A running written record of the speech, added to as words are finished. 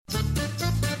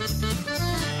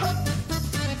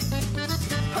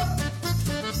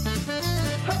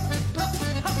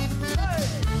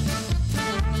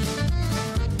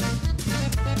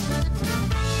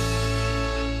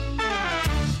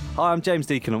Hi, I'm James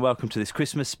Deacon and welcome to this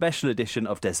Christmas special edition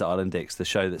of Desert Island Dicks, the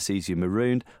show that sees you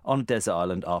marooned on a desert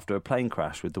island after a plane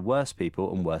crash with the worst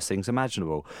people and worst things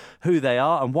imaginable. Who they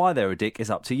are and why they're a dick is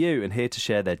up to you, and here to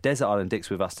share their Desert Island Dicks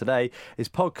with us today is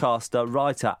podcaster,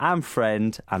 writer and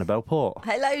friend Annabel Port.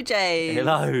 Hello, James.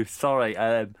 Hello, sorry,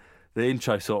 the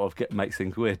intro sort of makes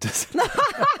things weird, doesn't it?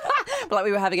 Like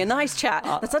we were having a nice chat,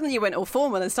 and suddenly you went all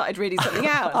formal and started reading something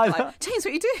out. Like, James, what are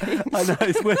you doing? I know,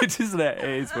 it's weird, isn't it? It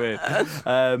is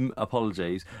weird.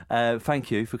 Apologies.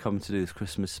 Thank you for coming to do this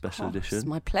Christmas special edition. It's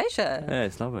my pleasure. Yeah,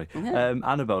 it's lovely. Yeah.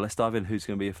 Annabel, let's dive in. Who's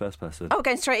going to be your first person? Oh,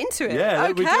 going straight into it. Yeah,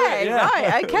 okay, we do it, yeah.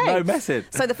 Right, okay. No messing.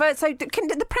 So the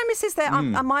premise is that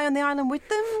am I on the island with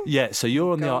them? Yeah, so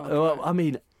you're on the island. Well, I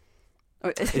mean,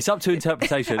 it's up to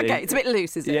interpretation. Okay, it's a bit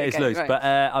loose, isn't it? Yeah, it's okay, loose. right. But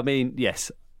I mean, yes.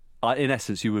 In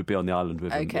essence, you would be on the island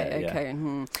with them. Okay, yeah, okay. Yeah.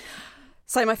 Hmm.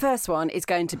 So my first one is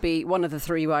going to be one of the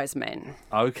three wise men.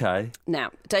 Okay.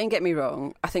 Now, don't get me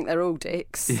wrong, I think they're all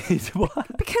dicks.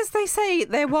 What? Because they say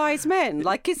they're wise men.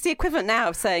 Like, it's the equivalent now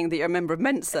of saying that you're a member of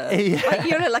Mensa. Yeah. Like,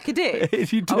 you look like a dick.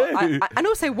 You do. And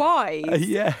also wise.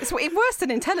 Yeah. It's worse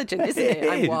than intelligent, isn't it?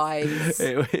 I'm wise.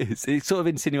 It is. It sort of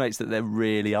insinuates that they're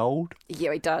really old.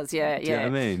 Yeah, it does, yeah. Do you know what I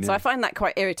mean? So Yeah. I find that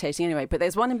quite irritating anyway, but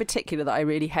there's one in particular that I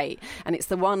really hate, and it's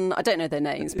the one, I don't know their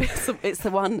names, but it's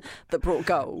the one that brought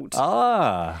gold. Ah.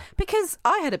 Because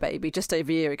I had a baby just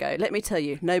over a year ago. Let me tell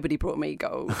you, nobody brought me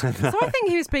gold. So I think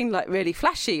he was being like really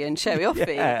flashy and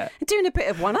showy-offy, Yeah. and doing a bit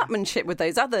of one-upmanship with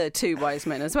those other two wise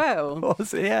men as well.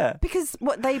 Yeah. Because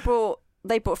what they brought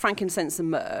frankincense and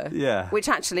myrrh, Yeah. which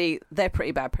actually they're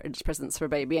pretty bad presents for a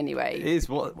baby anyway. It is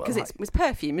what? Because it's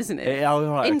perfume, isn't it? Oh,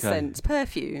 right, okay. Incense,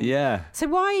 perfume. Yeah. So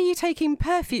why are you taking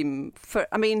perfume for?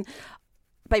 I mean,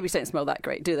 babies don't smell that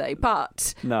great, do they?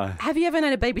 But No. have you ever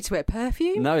known a baby to wear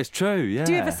perfume? No, it's true. Yeah.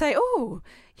 Do you ever say, "Oh,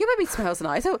 your baby smells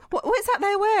nice"? Oh, what's that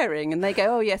they're wearing? And they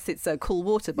go, "Oh, yes, it's Cool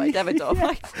Water by Davidoff." Yeah.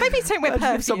 Like, babies don't wear Imagine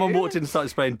perfume. if someone walked in and started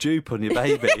spraying dupe on your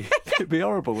baby. It'd be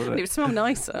horrible, wouldn't It it? would smell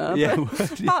nicer. Yeah,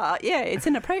 But yeah, it's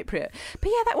inappropriate. But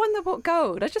yeah, that one that bought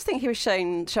gold, I just think he was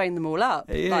showing them all up.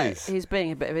 He like, is. he was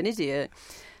being a bit of an idiot.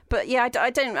 But yeah, I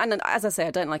don't, and as I say,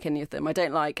 I don't like any of them. I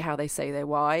don't like how they say they're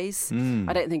wise.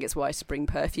 I don't think it's wise to bring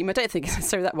perfume. I don't think it's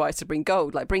necessarily that wise to bring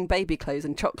gold. Like, bring baby clothes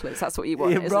and chocolates. That's what you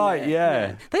want, Yeah, isn't right, it?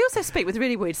 yeah. They also speak with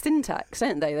really weird syntax,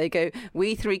 don't they? They go,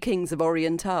 "We three kings of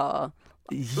Orient are."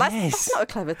 Yes. That's not a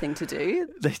clever thing to do.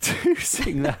 They do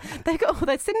sing that. They've got all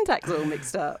their syntax all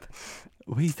mixed up.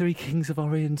 We three kings of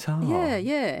Orient are. Yeah,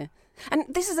 yeah. And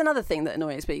this is another thing that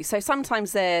annoys me. So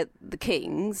sometimes they're the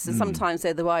kings, and sometimes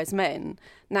they're the wise men.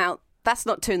 Now, that's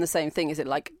not two in the same thing, is it?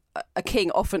 Like, a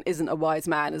king often isn't a wise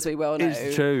man, as we well know.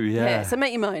 It's true, yeah. So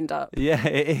make your mind up. Yeah,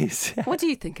 it is. What do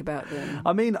you think about them?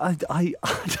 I mean, I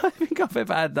don't think I've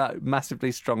ever had that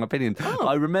massively strong opinion. Oh.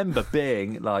 I remember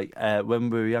being like when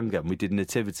we were younger and we did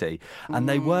Nativity, and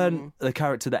they weren't the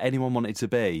character that anyone wanted to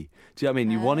be. Do you know what I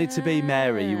mean? You wanted to be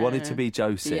Mary, you wanted to be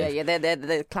Joseph. Yeah, they're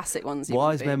the classic ones.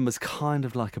 Wise Men was kind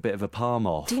of like a bit of a palm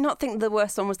off. Do you not think the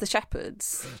worst one was the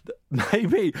shepherds?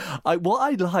 Maybe. What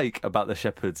I like about the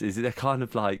shepherds is they're kind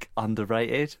of like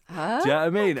underrated. Do you know what I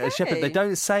mean? A shepherd, they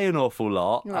don't say an awful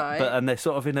lot, Right. and they're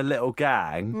sort of in a little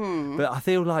gang. But I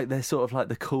feel like they're sort of like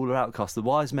the cooler outcasts. The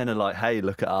wise men are like, "Hey,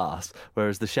 look at us,"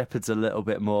 whereas the shepherds are a little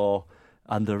bit more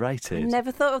underrated.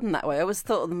 Never thought of them that way. I always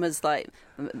thought of them as like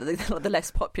the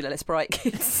less popular, less bright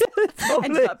kids.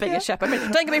 Ended up being a shepherd. I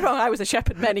mean, don't get me wrong, I was a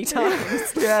shepherd many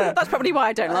times. Yeah. That's probably why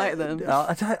I don't like them.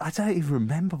 I don't even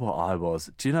remember what I was.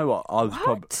 Do you know what? I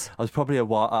was probably a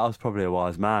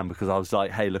wise man, because I was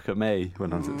like, "Hey, look at me,"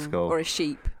 when I was at school. Or a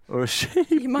sheep. Or a sheep.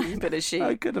 You might have been a sheep.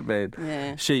 I could have been.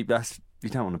 Yeah. Sheep, you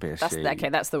don't want to be a sheep. Okay,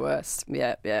 that's the worst.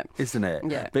 Yeah, yeah. Isn't it?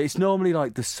 Yeah. But it's normally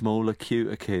like the smaller,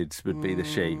 cuter kids would be the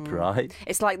sheep, right?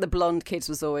 It's like the blonde kids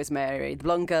was always Mary. The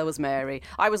blonde girl was Mary.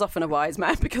 I was often a wise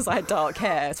man because I had dark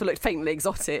hair, so I looked faintly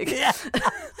exotic. Yeah.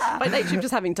 By nature of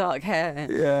just having dark hair.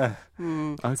 Yeah.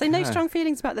 So Okay. no strong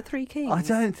feelings about the three kings? I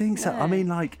don't think so. No. I mean,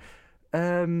 like,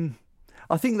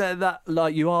 I think that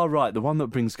like, you are right. The one that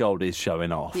brings gold is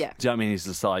showing off. Yeah. Do you know what I mean? He's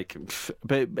just like,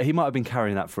 but he might have been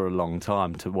carrying that for a long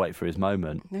time to wait for his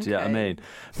moment. Do you know what I Okay. mean?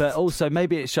 But also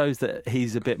maybe it shows that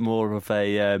he's a bit more of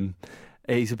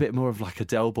like a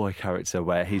Del Boy character,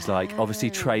 where he's like obviously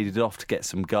traded off to get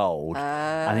some gold,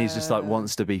 and he's just like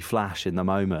wants to be flash in the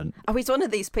moment. Oh, he's one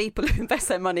of these people who invest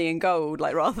their money in gold,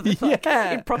 like rather than like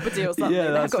in property or something. Yeah,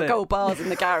 They've that's got it. gold bars in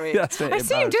the garage. That's it, I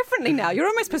see him differently now. You're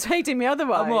almost persuading me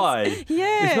otherwise. Am I?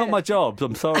 Yeah. It's not my job.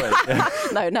 I'm sorry.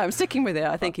 No, I'm sticking with it.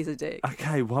 I think he's a dick.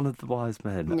 Okay, one of the wise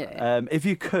men. Yeah. If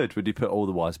you could, would you put all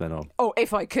the wise men on? Oh,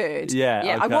 if I could. Yeah,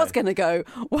 Yeah, okay. I was going to go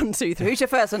 1, 2, 3. Who's your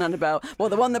first one, Annabelle? Well,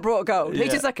 the one that brought gold. Who's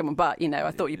Yeah. your second one? But,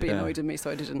 I thought you'd be Yeah. annoyed with me, so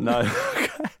I didn't. No.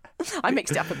 I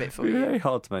mixed it up a bit for you. Very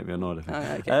hard to make me annoyed, I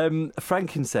think. Oh, okay.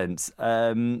 Frankincense,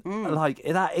 like,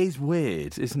 that is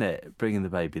weird, isn't it? Bringing the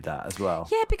baby that as well.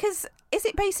 Yeah, because is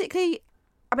it basically...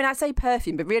 I mean, I say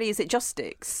perfume, but really, is it just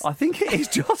sticks? I think it is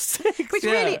just sticks. Which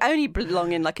really only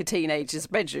belong in like a teenager's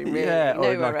bedroom, really. Yeah,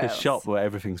 or in nowhere like else. a shop where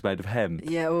everything's made of hemp.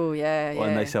 Yeah, oh yeah, yeah.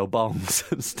 When they sell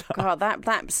bongs and stuff. God,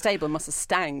 that stable must have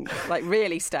stank, like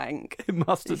really stank. It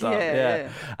must have done, Yeah.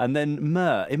 And then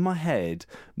myrrh, in my head,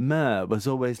 myrrh was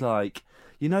always like,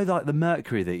 you know, like the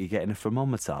mercury that you get in a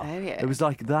thermometer? Oh, yeah. It was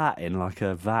like that in like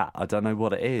a vat. I don't know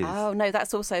what it is. Oh, no,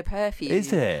 that's also perfume.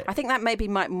 Is it? I think that maybe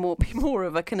might be more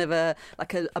of a kind of a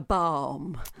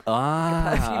balm. Ah,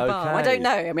 Like a perfume balm. I don't know.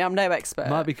 I mean, I'm no expert.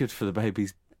 Might be good for the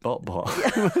baby's bot.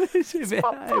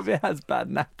 if it has bad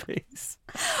nappies.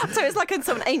 So it's like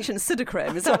some ancient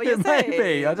Sudocreme, is that what you're saying?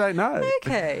 Maybe, I don't know.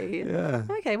 Okay. Yeah.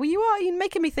 Okay, well, you're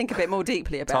making me think a bit more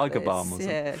deeply about Tiger this. balm or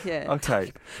something. Yeah.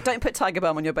 Okay. Don't put tiger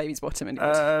balm on your baby's bottom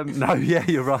anymore. No, yeah,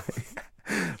 you're right.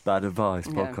 Bad advice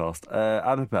Yeah. podcast.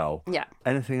 Annabelle. Yeah.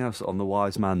 Anything else on the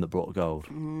wise man that brought gold?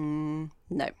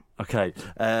 No. Okay.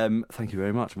 Thank you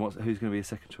very much. And who's going to be your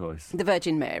second choice? The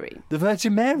Virgin Mary. The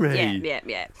Virgin Mary.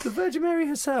 Yeah. The Virgin Mary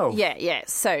herself. Yeah.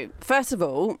 So, first of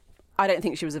all, I don't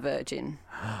think she was a virgin.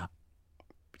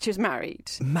 She was married.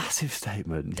 Massive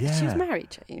statement. Yeah. She was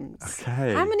married, James.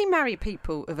 Okay. How many married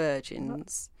people are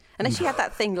virgins? Unless she had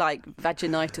that thing like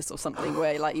vaginitis or something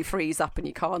where like you freeze up and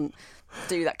you can't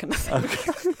do that kind of thing.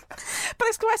 Okay. But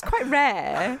it's quite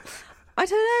rare. I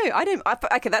don't know.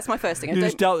 Okay, that's my first thing. You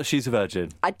just doubt that she's a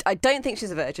virgin. I don't think she's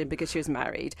a virgin because she was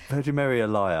married. Virgin Mary a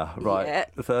liar. Right. Yeah.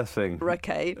 The first thing.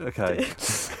 Okay.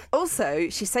 Also,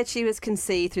 she said she was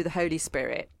conceived through the Holy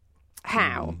Spirit.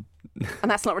 How? And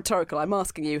that's not rhetorical. I'm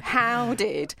asking you, how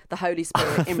did the Holy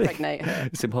Spirit impregnate her?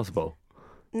 It's impossible.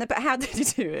 No, but how did he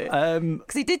do it?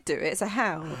 Because he did do it, so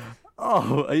how?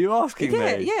 Oh, are you asking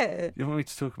me? Yeah. You want me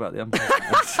to talk about the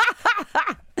unpleasantness?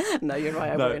 No, you're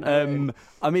right. I won't.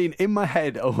 I mean, in my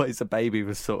head, always a baby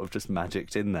was sort of just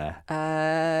magicked in there.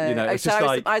 You know, it's so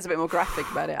just I was a bit more graphic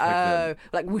about it. Oh,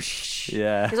 like whoosh.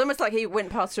 Yeah. It's almost like he went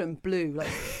past her and blew, like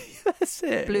That's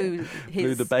it. blew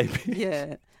the baby.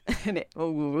 Yeah. And it, Yeah.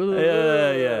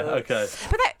 Okay.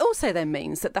 But that also then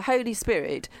means that the Holy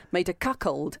Spirit made a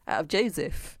cuckold out of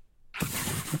Joseph.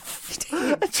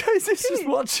 Joseph's just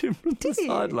watching from the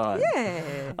sideline.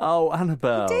 Yeah. Oh,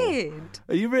 Annabelle. He did.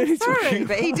 Are you really Sorry, talking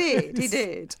but he about did. this? He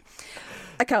did.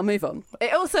 Okay, I'll move on.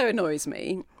 It also annoys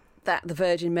me that the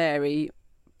Virgin Mary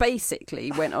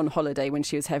basically went on holiday when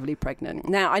she was heavily pregnant.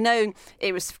 Now, I know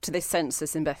it was to this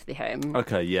census in Bethlehem.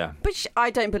 Okay, yeah. But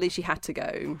I don't believe she had to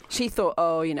go. She thought,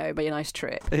 it'd be a nice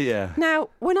trip. Yeah. Now,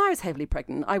 when I was heavily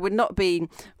pregnant, I would not be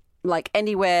like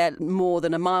anywhere more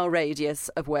than a mile radius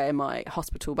of where my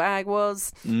hospital bag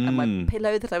was and my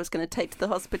pillow that I was going to take to the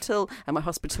hospital and my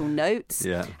hospital notes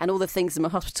and all the things in my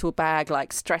hospital bag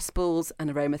like stress balls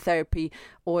and aromatherapy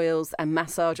oils and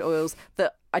massage oils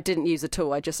that I didn't use at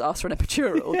all. I just asked for an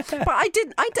epidural. But I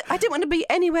didn't want to be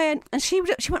anywhere. And she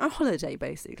went on holiday,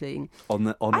 basically. On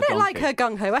the I don't like her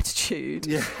gung-ho attitude.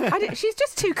 Yeah. She's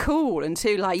just too cool and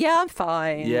too like, yeah, I'm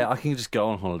fine. Yeah, I can just go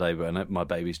on holiday when my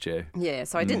baby's due. Yeah,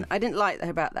 so I didn't like her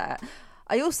about that.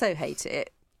 I also hate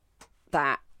it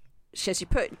that she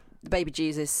put the baby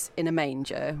Jesus in a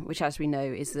manger, which, as we know,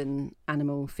 is an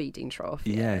animal feeding trough.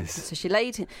 Yeah. Yes. So she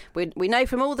laid him. We know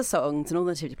from all the songs and all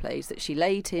the nativity plays that she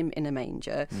laid him in a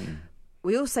manger.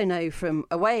 We also know from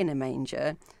Away in a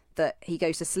Manger that he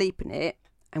goes to sleep in it,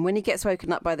 and when he gets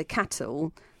woken up by the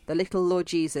cattle, the little Lord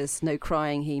Jesus, no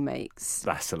crying he makes.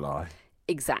 That's a lie.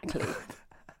 Exactly.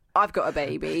 I've got a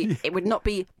baby. It would not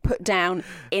be put down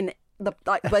in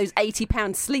those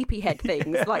 80-pound sleepyhead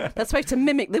things. Like, they're supposed to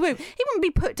mimic the womb. He wouldn't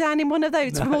be put down in one of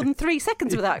those for more than 3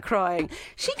 seconds without crying.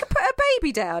 She could put a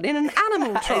baby down in an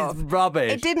animal trough. It's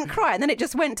rubbish. It didn't cry, and then it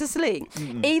just went to sleep.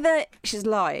 Either she's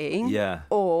lying,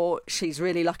 or she's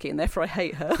really lucky, and therefore I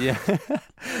hate her. Yeah.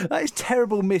 That is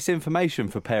terrible misinformation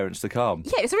for parents to come.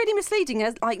 Yeah, it's really misleading.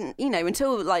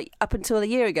 Up until a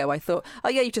year ago, I thought,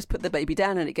 you just put the baby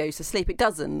down and it goes to sleep. It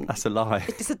doesn't. That's a lie.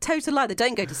 It's a total lie. They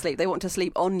don't go to sleep. They want to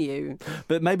sleep on you.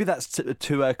 But maybe that's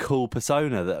to her cool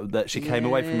persona that she came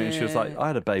away from it and she was like, I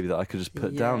had a baby that I could just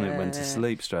put down and it went to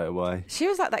sleep straight away. She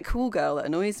was like that cool girl that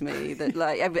annoys me, that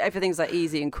like everything's like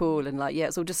easy and cool and like,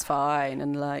 it's all just fine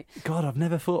and like... God, I've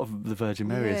never thought of the Virgin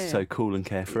Mary as so cool and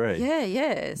carefree.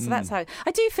 Yeah. So that's how...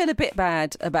 I do feel a bit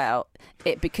bad about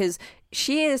it because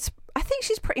I think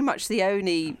she's pretty much the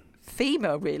only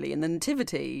female really in the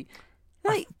nativity.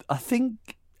 Like, I think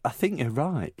you're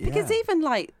right. Because even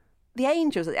like the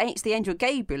angels. It's the angel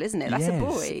Gabriel, isn't it? That's a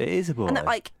boy. It is a boy. And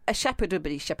like a shepherd would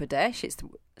be shepherdess. It's the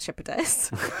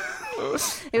shepherdess.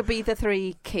 It would be the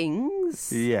three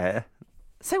kings. Yeah.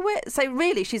 So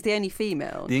really, she's the only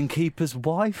female. The innkeeper's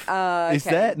wife Okay. is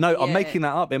there? No, I'm Yeah. making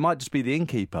that up. It might just be the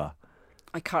innkeeper.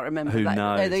 I can't remember. Who that.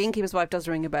 knows? No, the innkeeper's wife does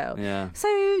ring a bell. Yeah. So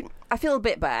I feel a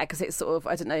bit bad because it's sort of,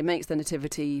 I don't know, makes the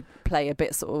nativity play a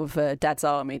bit sort of Dad's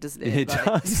Army, doesn't it? It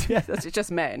does, yeah. It's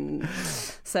just men.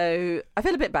 So I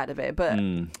feel a bit bad of it, but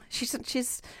she's.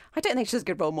 I don't think she's a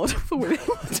good role model for women.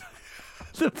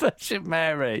 The Virgin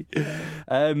Mary.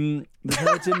 The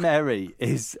Virgin Mary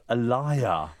is a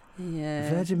liar. Yeah.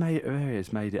 The Virgin Mary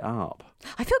has made it up.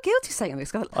 I feel guilty saying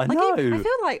this. I know. I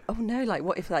feel like, oh no, like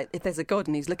what if there's a God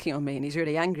and he's looking on me and he's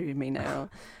really angry with me now?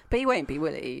 But he won't be,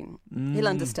 will he? He'll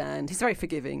understand. He's very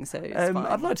forgiving, so it's fine.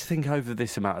 I'd like to think over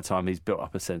this amount of time he's built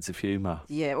up a sense of humour.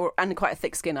 Yeah, and quite a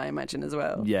thick skin, I imagine, as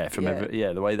well. Yeah,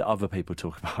 the way that other people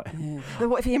talk about it. Yeah. But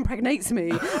what if he impregnates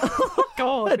me? Oh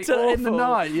God, that'd be awful. In the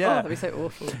night, yeah. Oh, that'd be so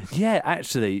awful. Yeah,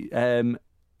 actually,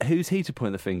 who's he to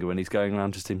point the finger when he's going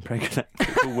around just impregnating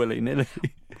people willy-nilly?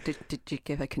 Did you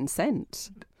give her consent?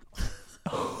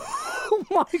 Oh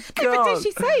my God! But did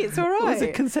she say it's all right? Was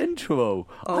it consensual?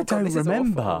 Oh, I God, don't this is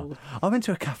remember. awful. I went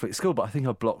to a Catholic school, but I think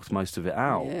I blocked most of it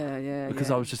out. Yeah. Because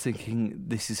I was just thinking,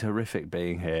 this is horrific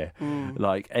being here.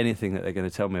 Like, anything that they're going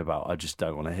to tell me about, I just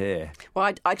don't want to hear.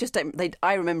 Well, I just don't.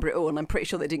 I remember it all, and I'm pretty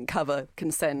sure they didn't cover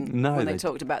consent when they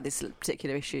talked about this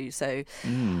particular issue. So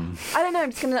I don't know.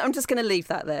 I'm just gonna leave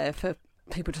that there for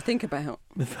people to think about.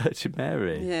 The Virgin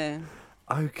Mary. Yeah.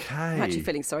 Okay. I'm actually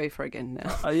feeling sorry for her again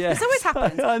now. Yeah. This always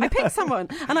happens. I pick someone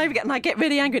and I get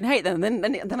really angry and hate them. And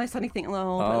then I suddenly think, but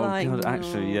God,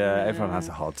 actually, everyone has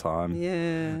a hard time.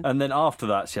 Yeah. And then after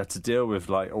that, she had to deal with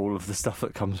like all of the stuff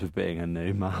that comes with being a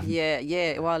new mum.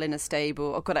 Yeah. While in a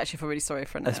stable. Oh God, actually, I feel really sorry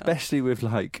for her now. Especially with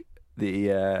like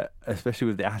especially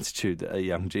with the attitude that a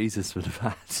young Jesus would have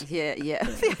had. Yeah.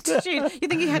 The attitude. You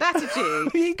think he had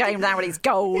attitude? Going down with his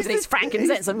gold and his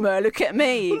frankincense and myrrh. Look at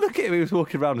me. Well, look at him. He was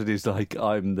walking around and he's like,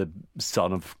 I'm the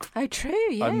son of... Oh, true,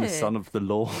 yeah. I'm the son of the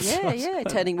Lord. Yeah.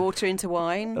 Turning water into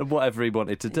wine. And whatever he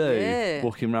wanted to do. Yeah.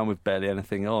 Walking around with barely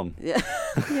anything on. Yeah.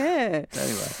 Yeah.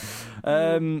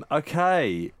 Anyway.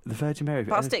 Okay. The Virgin Mary.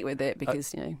 But I'll stick with it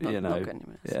because, not going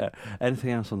anywhere. Yeah.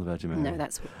 Anything else on the Virgin Mary? No,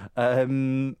 that's...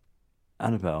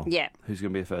 Annabel. Yeah. Who's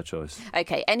going to be a third choice?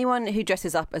 Okay, anyone who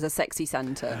dresses up as a sexy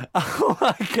Santa.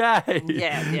 Okay.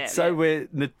 Yeah. So we're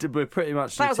pretty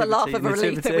much. That was a laugh of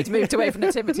relief that we'd moved away from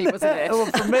nativity, wasn't it? Well,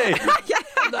 for me.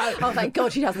 No. Oh, thank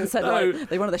God she hasn't said that.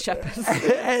 They're one of the shepherds.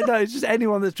 No, it's just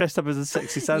anyone that's dressed up as a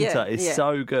sexy Santa is yeah.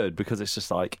 so good because it's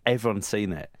just like everyone's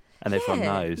seen it and everyone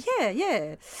knows.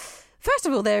 Yeah. First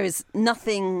of all, there is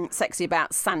nothing sexy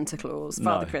about Santa Claus,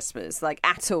 Father Christmas, like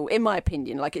at all, in my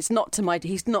opinion. Like he's not to my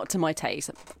taste.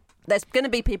 There's going to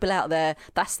be people out there,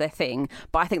 that's their thing,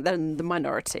 but I think they're the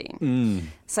minority.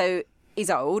 So he's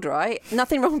old, right?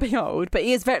 Nothing wrong being old, but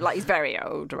he's very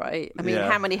old, right? I mean,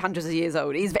 how many hundreds of years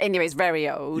old? He's very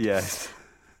old. Yes.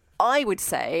 I would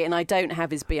say, and I don't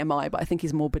have his BMI, but I think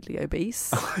he's morbidly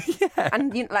obese. Yeah.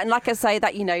 And like I say,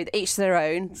 that each their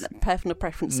own, personal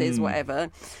preferences, whatever.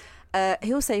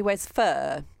 He also wears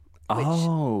fur, which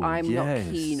I'm not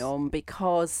keen on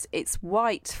because it's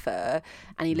white fur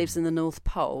and he lives in the North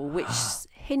Pole, which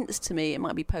hints to me it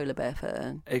might be polar bear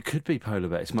fur. It could be polar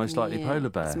bear. It's most likely polar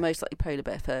bear. It's most likely polar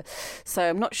bear fur. So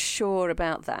I'm not sure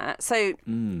about that. So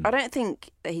I don't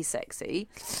think that he's sexy.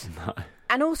 No.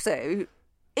 And also,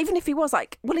 even if he was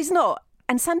he's not.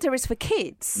 And Santa is for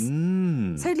kids.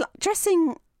 So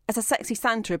dressing as a sexy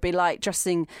Santa would be like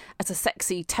dressing as a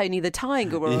sexy Tony the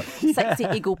Tiger or a sexy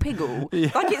Eagle Piggle.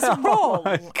 Yeah. Like it's wrong.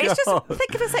 It's just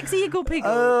think of a sexy Eagle Piggle.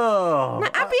 Oh. Now,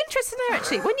 I'd be interested to know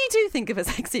actually, when you do think of a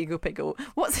sexy Eagle Piggle,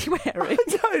 what's he wearing?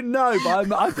 I don't know, but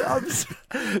I'm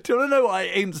do you want to know what I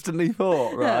instantly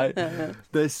thought, right?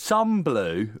 There's some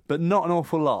blue, but not an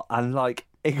awful lot, and like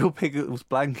Eagle Piggle's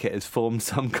blanket has formed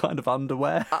some kind of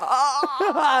underwear. Is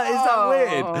that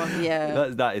weird? Yeah.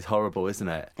 That is horrible, isn't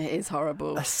it? It is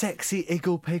horrible. A sexy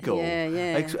Eagle Piggle.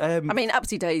 Yeah. I mean,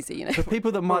 upsy daisy, For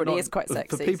people that might not, is quite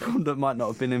sexy. For people that might not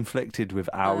have been inflicted with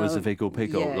hours of Eagle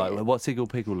Piggle, what's Eagle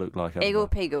Piggle look like? Eagle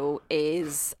Piggle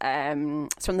is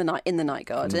it's from in the Night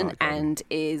Garden and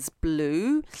is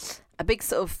blue. A big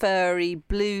sort of furry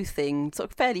blue thing,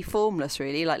 sort of fairly formless,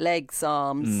 really, like legs,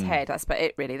 arms, head. That's about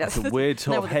it, really. That's like a weird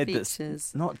sort of head features.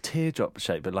 That's not teardrop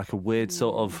shaped, but like a weird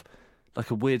sort of,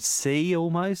 like a weird C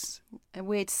almost. A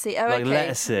weird C. Oh, like okay.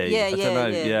 letter C. Yeah, I don't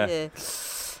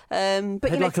know.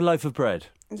 But head like a loaf of bread.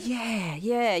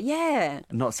 Yeah.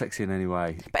 Not sexy in any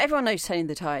way. But everyone knows Tony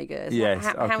the Tiger. Yes.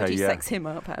 How would you sex him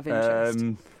up out of interest?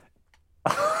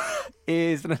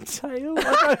 ears and a tail?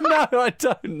 I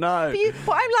don't know. But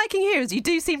what I'm liking here is you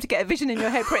do seem to get a vision in your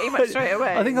head pretty much straight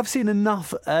away. I think I've seen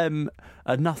enough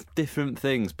different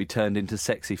things be turned into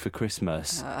sexy for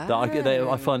Christmas that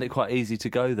I find it quite easy to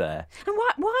go there. And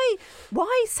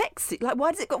why sexy? Like,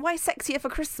 why sexier for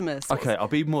Christmas? Okay, I'll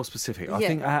be more specific. I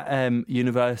think at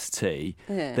university,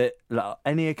 that like,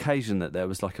 any occasion that there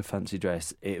was like a fancy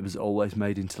dress, it was always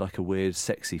made into like a weird,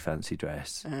 sexy fancy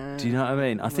dress. Do you know what I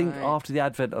mean? I think after the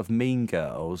advent of Mean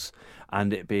Girls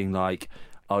and it being like,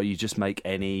 oh, you just make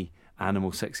any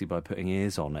animal sexy by putting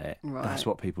ears on it. Right. That's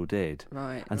what people did.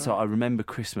 Right. And so I remember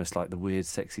Christmas like the weird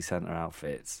sexy Santa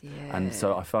outfits. Yeah. And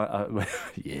so I find when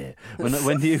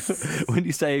you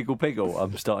say Iggle Piggle,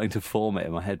 I'm starting to form it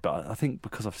in my head. But I think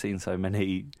because I've seen so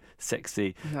many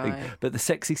sexy things. But the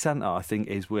sexy Santa I think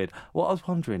is weird. What I was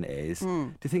wondering is,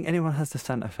 do you think anyone has the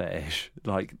Santa fetish?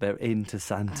 Like they're into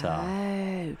Santa?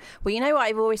 Oh. Well, you know what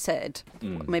I've always said?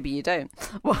 Maybe you don't.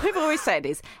 What I've always said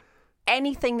is,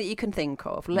 anything that you can think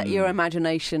of, let your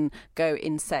imagination go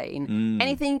insane.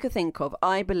 Anything you can think of,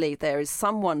 I believe there is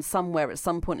someone somewhere at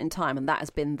some point in time and that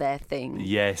has been their thing.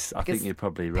 Yes, I think you're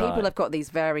probably right. People have got these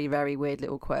very, very weird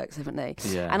little quirks, haven't they?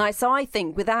 Yeah. And I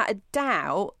think without a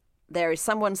doubt there is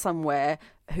someone somewhere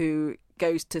who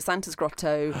goes to Santa's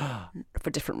grotto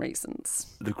for different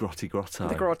reasons. The Grotty Grotto.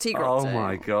 The Grotty Grotto. Oh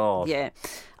my God. Yeah.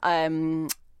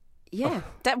 Yeah,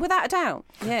 without a doubt.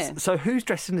 Yeah. So who's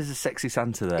dressing as a sexy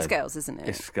Santa then? It's girls, isn't it?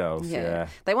 It's girls. Yeah.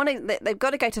 They've got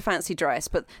to go to fancy dress,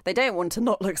 but they don't want to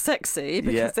not look sexy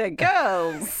because they're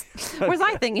girls. Whereas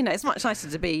I think it's much nicer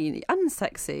to be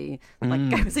unsexy, like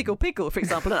go as Iggle Piggle, for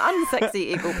example, an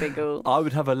unsexy Iggle Piggle. I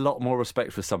would have a lot more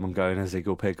respect for someone going as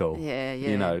Iggle Piggle.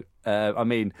 Yeah. I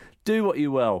mean, do what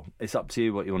you will. It's up to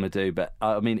you what you want to do. But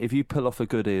I mean, if you pull off a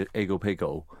good Iggle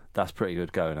Piggle, that's pretty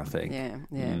good going, I think.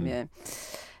 Yeah.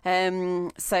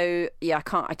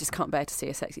 I just can't bear to see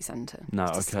a sexy Santa. No,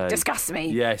 it disgusts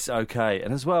me. Yes, okay.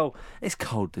 And as well, it's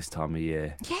cold this time of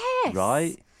year. Yes.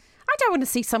 Right? I don't want to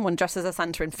see someone dressed as a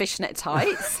Santa in fishnet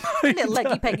tights. Little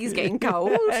leggy peggy's getting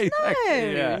cold. Yeah,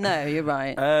 exactly, No, you're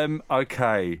right.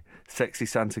 Okay. Sexy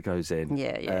Santa goes in.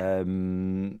 Yeah.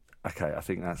 Okay, I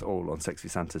think that's all on Sexy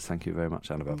Santas. Thank you very much,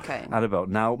 Annabel. Okay. Annabel,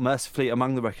 now, mercifully,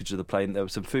 among the wreckage of the plane, there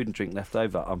was some food and drink left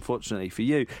over. Unfortunately for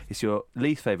you, it's your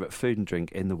least favourite food and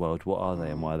drink in the world. What are they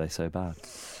and why are they so bad?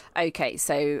 Okay,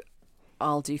 so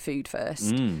I'll do food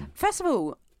first. First of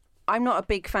all, I'm not a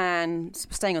big fan,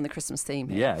 staying on the Christmas theme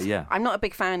here. Yeah. I'm not a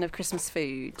big fan of Christmas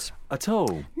food. At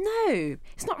all? No,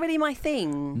 it's not really my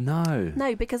thing.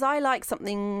 No, because I like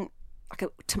something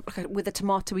with a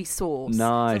tomatoey sauce.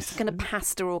 Nice. Some kind of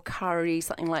pasta or curry,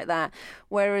 something like that.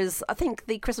 Whereas I think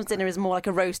the Christmas dinner is more like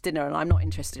a roast dinner, and I'm not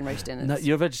interested in roast dinners. No,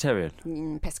 you're a vegetarian?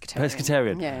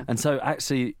 Pescatarian. Yeah. And so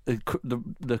actually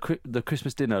the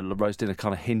Christmas dinner, the roast dinner,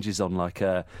 kind of hinges on like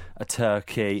a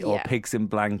turkey or pigs in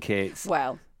blankets.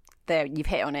 Well, there, you've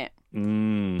hit on it.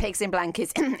 Pigs in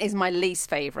blankets is my least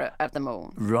favourite of them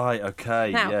all. Right,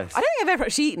 okay, now, yes. I don't think I've ever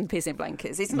actually eaten pigs in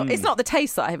blankets. It's not the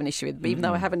taste that I have an issue with, even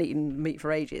though I haven't eaten meat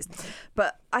for ages.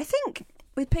 But I think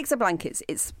with pigs in blankets,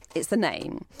 it's the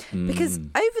name. Because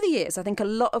over the years, I think a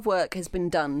lot of work has been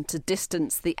done to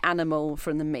distance the animal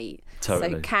from the meat.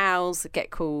 Totally. So cows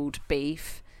get called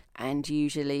beef, and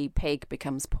usually pig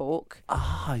becomes pork.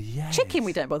 Ah, yes. Chicken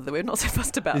we don't bother with, not so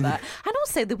fussed about that. And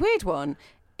also the weird one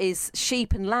is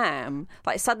sheep and lamb.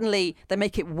 Like suddenly they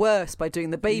make it worse by doing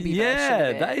the baby version of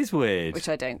it, that is weird, which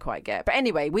I don't quite get. But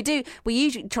anyway, we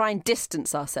usually try and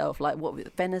distance ourselves, like what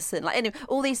with venison, like anyway,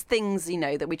 all these things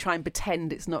that we try and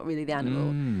pretend it's not really the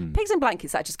animal. Pigs in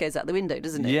blankets, that just goes out the window,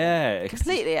 doesn't it? Yeah,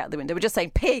 completely out the window. We're just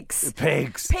saying pigs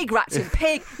pig wrapped in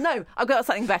pig. No, I've got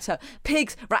something better.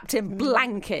 Pigs wrapped in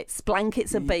blankets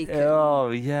of bacon.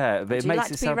 Oh yeah, but Would you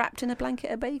like to be wrapped in a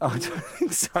blanket of bacon? I don't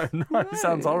think so. No, it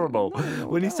sounds horrible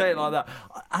when you say it like that.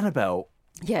 Annabelle,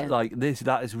 like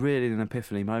that is really an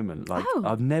epiphany moment. Like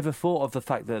I've never thought of the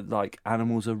fact that like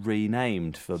animals are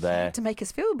renamed for their to make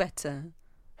us feel better.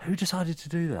 Who decided to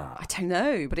do that? I don't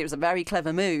know, but it was a very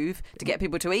clever move to get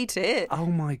people to eat it. Oh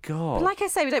my God. But like I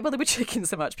say, we don't bother with chicken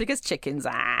so much because chickens,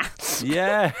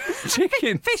 Yeah,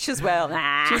 chicken. Fish as well,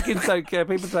 Chickens don't care.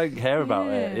 People don't care about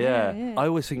it. Yeah. I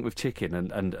always think with chicken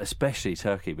and especially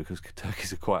turkey, because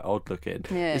turkeys are quite odd looking.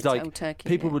 Yeah, it's like old turkey,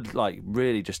 people would like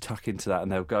really just tuck into that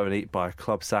and they'll go and eat, buy a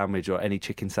club sandwich or any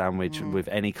chicken sandwich with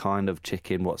any kind of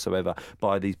chicken whatsoever,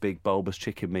 buy these big bulbous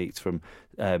chicken meats from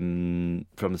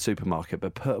the supermarket,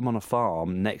 but put them on a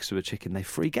farm next to a chicken, they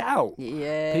freak out.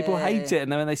 Yeah, people hate it, and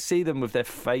then when they see them with their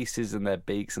faces and their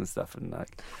beaks and stuff, and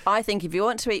like, I think if you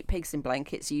want to eat pigs in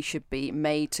blankets, you should be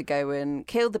made to go and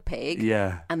kill the pig,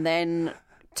 and then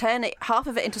turn it half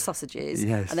of it into sausages,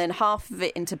 Yes. and then half of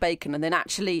it into bacon, and then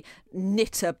actually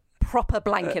knit a proper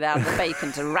blanket out of the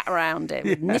bacon to wrap around it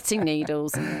with knitting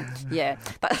needles. And,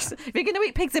 if you're going to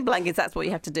eat pigs in blankets, that's what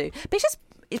you have to do. But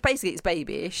it's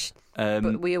babyish,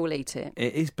 but we all eat it.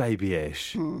 It is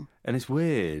babyish, and it's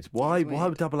weird. Why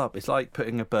double up? It's like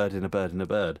putting a bird in a bird in a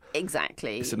bird.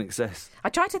 Exactly. It's an excess. I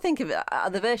try to think of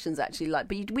other versions actually, like,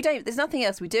 but we don't. There's nothing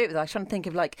else we do it with. I was trying to think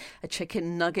of like a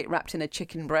chicken nugget wrapped in a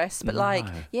chicken breast, but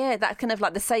that's kind of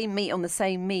like the same meat on the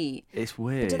same meat. It's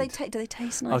weird. But do they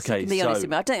taste nice? Okay, to be honest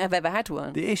with me, I don't think I've ever had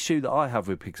one. The issue that I have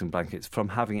with pigs in blankets from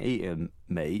having eaten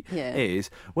meat Yeah. is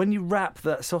when you wrap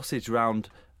that sausage round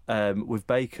with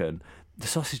bacon, the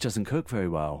sausage doesn't cook very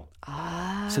well.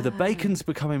 So the bacon's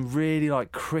becoming really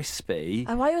like crispy.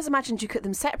 Oh, I always imagined you cook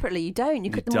them separately. You don't.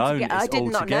 You cook them all Don't. together. It's I did all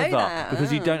not together know that.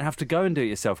 because you don't have to go and do it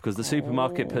yourself because the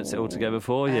supermarket puts it all together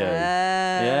for you. Oh.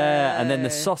 Yeah, and then the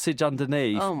sausage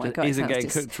underneath Oh my God, isn't getting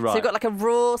cooked right. So you've got like a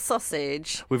raw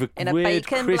sausage with in a a weird,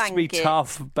 bacon crispy, blanket.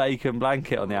 tough bacon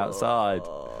blanket on the outside.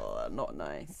 Oh, not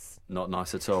nice. Not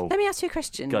nice at all. Let me ask you a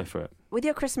question. Go for it. With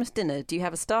your Christmas dinner, do you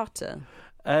have a starter?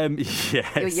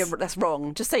 Yes. That's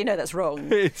wrong. Just so you know, that's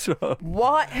wrong. It's wrong.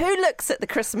 Who looks at the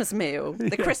Christmas meal,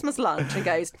 the Christmas lunch, and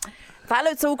goes, that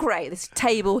looks all great, this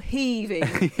table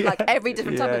heaving, like every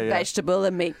different type of vegetable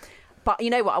and meat. But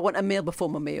you know what? I want a meal before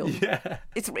my meal. Yeah.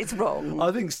 It's wrong.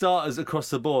 I think starters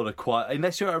across the board are quite...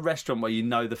 Unless you're at a restaurant where you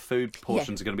know the food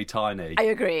portions are going to be tiny. I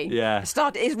agree. Yeah.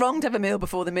 It's wrong to have a meal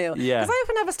before the meal. Yeah. Because I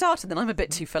often have a starter, then I'm a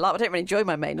bit too full up. I don't really enjoy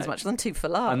my main as much as I'm too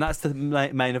full up. And that's the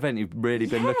main event. You've really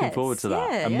been looking forward to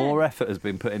that. And more effort has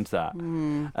been put into that.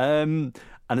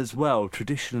 And as well,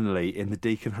 traditionally in the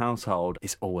Deacon household,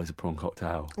 it's always a prawn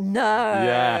cocktail. No.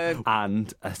 Yeah.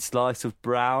 And a slice of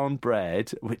brown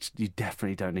bread, which you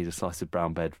definitely don't need a slice of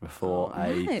brown bread before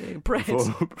bread.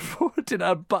 Before dinner,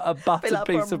 a buttered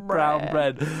piece of brown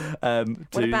bread.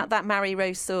 What about that Mary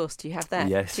Rose sauce? Do you have that?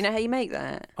 Yes. Do you know how you make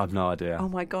that? I've no idea. Oh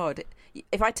my God.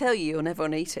 If I tell you, you'll never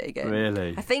want to eat it again.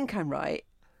 Really? I think I'm right.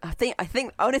 I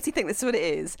honestly think this is what it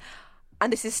is.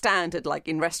 And this is standard, like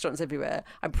in restaurants everywhere.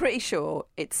 I'm pretty sure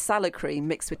it's salad cream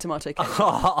mixed with tomato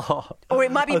ketchup. Or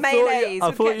it might be mayonnaise.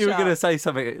 I thought you were going to say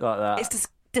something like that. It's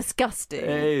disgusting. It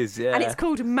is, yeah. And it's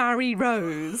called Mary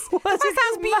Rose. What? That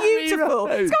sounds beautiful.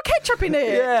 Rose? It's got ketchup in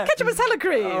it. Yeah. Ketchup and salad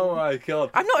cream. Oh my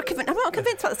God. I'm not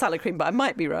convinced about the salad cream, but I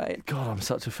might be right. God, I'm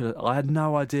such a... I had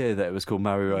no idea that it was called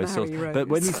Mary Rose sauce. Rose. But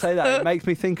when you say that, it makes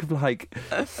me think of like...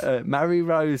 Mary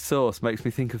Rose sauce makes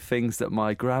me think of things that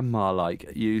my grandma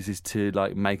like uses to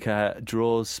like make her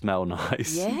drawers smell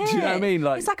nice. Yeah. Do you know what I mean?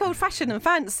 Like, it's like old-fashioned and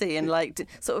fancy and like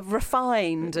sort of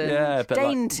refined and but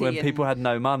dainty. like, when people had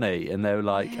no money and they were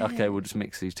like, okay, we'll just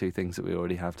mix these two things that we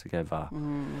already have together.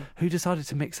 Who decided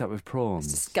to mix that with prawns?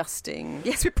 It's disgusting.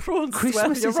 Yes, with prawns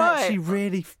Christmas as well. is You're right. actually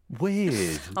really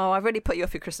weird. Oh, I've already put you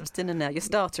off your Christmas dinner now. Your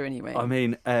starter, anyway. I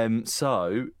mean,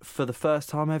 so for the first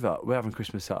time ever, we're having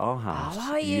Christmas at our house.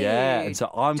 Oh, are you? Yeah, and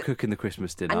so I'm cooking the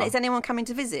Christmas dinner. And is anyone coming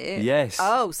to visit? Yes.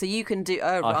 Oh, so you can do...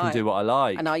 Oh, right. I can do what I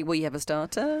like. And will you have a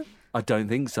starter? I don't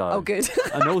think so. Oh, good.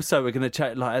 And also, we're going to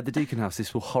check, like at the Deacon House,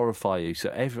 this will horrify you. So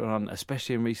everyone,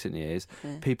 especially in recent years,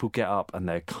 people get up and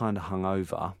they're kind of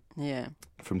hungover. Yeah.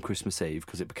 From Christmas Eve,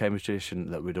 because it became a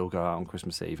tradition that we'd all go out on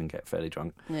Christmas Eve and get fairly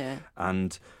drunk. Yeah.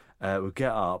 And we'll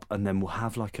get up and then we'll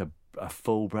have like a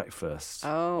full breakfast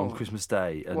on Christmas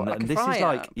Day. And, what, like and a this is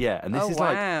like, and this is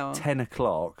wow. like 10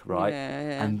 o'clock, right?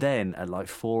 Yeah. And then at like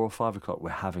 4 or 5 o'clock,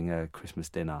 we're having a Christmas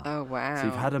dinner. Oh, wow. So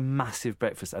you've had a massive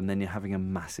breakfast and then you're having a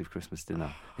massive Christmas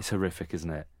dinner. It's horrific, isn't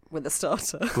it? With a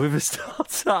starter. With a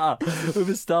starter.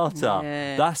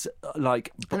 Yeah. That's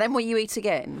like... And then will you eat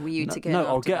again? Will you eat again? No,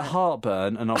 I'll after get that?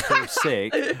 heartburn and I'll feel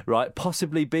sick, right?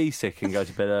 Possibly be sick and go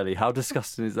to bed early. How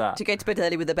disgusting is that? Do you go to bed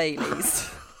early with the Baileys?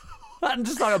 And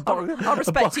just like I'll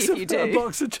respect you if you do. A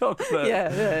box of chocolate.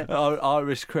 Yeah.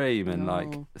 Irish cream and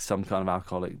like some kind of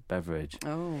alcoholic beverage.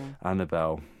 Oh.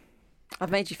 Annabel. I've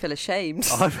made you feel ashamed.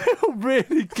 I feel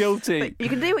really guilty. But you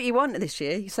can do what you want this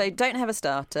year. So don't have a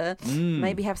starter.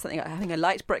 Maybe have something like having a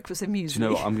light breakfast of muesli. Do you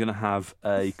know what? I'm going to have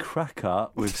a cracker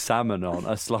with salmon on,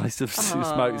 a slice of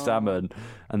smoked salmon,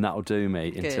 and that'll do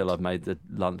me until I've made the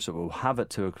lunch that we'll have at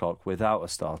 2 o'clock without a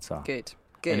starter. Good.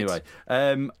 Anyway,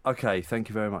 okay, thank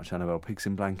you very much, Annabel. Pigs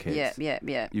in blankets.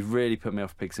 Yeah. You've really put me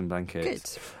off pigs in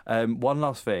blankets. Good. One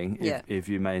last thing, if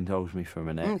you may indulge me for a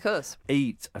minute. Of course.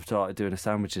 I've started doing a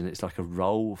sandwich and it's like a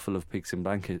roll full of pigs in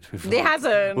blankets. With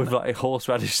with like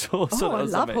horseradish sauce on it. I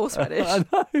love horseradish. I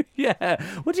know, yeah.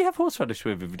 What do you have horseradish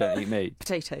with if you don't eat meat?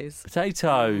 Potatoes.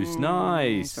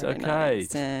 Nice. Very okay.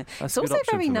 Nice. It's also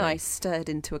very nice stirred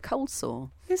into a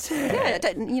coleslaw. Is it?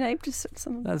 Yeah, just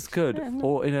some... That's good. Yeah,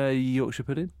 or in a Yorkshire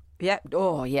pudding. Yeah.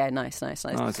 Oh, yeah. Nice. Nice,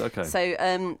 okay.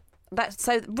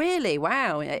 So, really,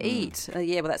 wow, eat.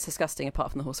 Yeah, well, that's disgusting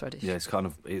apart from the horseradish. Yeah,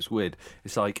 it's weird.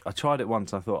 It's like, I tried it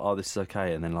once and I thought, oh, this is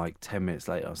okay. And then like 10 minutes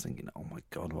later, I was thinking, oh my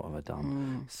God, what have I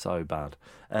done? So bad.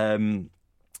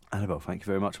 Annabel, thank you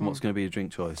very much. And what's going to be your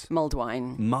drink choice? Mulled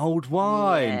wine. Mulled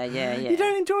wine? Yeah. You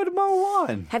don't enjoy the mulled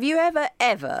wine? Have you ever,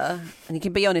 and you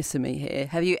can be honest with me here,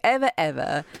 have you ever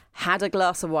had a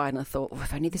glass of wine and thought,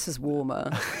 if only this was warmer?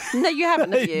 No, you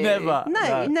haven't, have you? Never.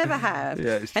 No, you never have.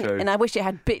 Yeah, it's true. And I wish it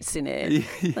had bits in it,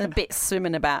 and bits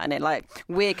swimming about in it, like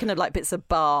weird kind of like bits of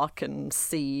bark and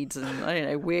seeds and, I don't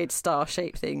know, weird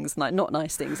star-shaped things, like not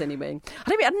nice things anyway. I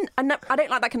don't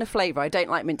like that kind of flavour. I don't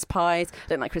like mince pies. I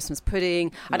don't like Christmas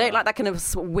pudding. I don't like that kind of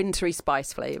sort of wintry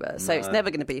spice flavour. So it's never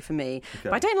going to be for me. Okay.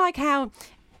 But I don't like how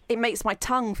it makes my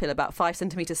tongue feel about 5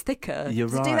 centimetres thicker. You're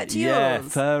Does right. it do that to yeah,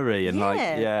 yours? Furry and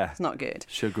It's not good.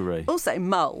 Sugary. Also,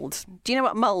 mulled. Do you know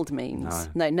what mulled means?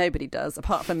 No, nobody does,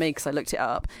 apart from me because I looked it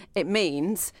up. It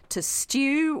means to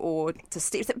stew or to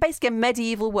stew. It's basically a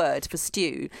medieval word for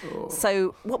stew. Oh.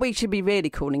 So what we should be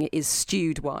really calling it is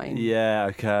stewed wine. Yeah,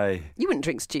 okay. You wouldn't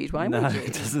drink stewed wine, would you? No,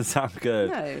 it doesn't sound good.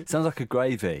 No. It sounds like a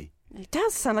gravy. It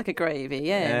does sound like a gravy,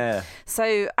 yeah.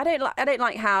 So I don't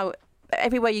like how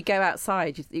everywhere you go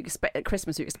outside, you expect at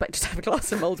Christmas you expect to have a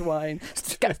glass of mulled wine.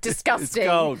 It's disgusting. It's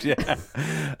cold, yeah.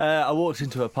 I walked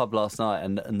into a pub last night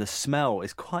and the smell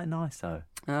is quite nice though.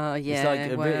 Oh yeah,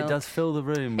 it's like it does fill the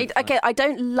room. I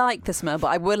don't like the smell, but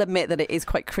I will admit that it is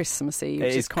quite Christmassy,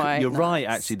 which is quite. You're nice. right.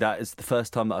 Actually, that is the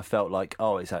first time that I felt like,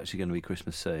 oh, it's actually going to be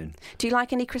Christmas soon. Do you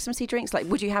like any Christmassy drinks? Like,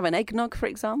 would you have an eggnog, for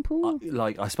example?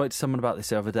 I spoke to someone about this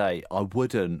the other day. I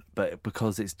wouldn't, but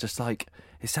because it's just like.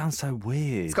 It sounds so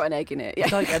weird. It's got an egg in it. Yeah.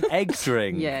 It's like an egg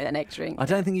drink. Yeah, an egg drink. I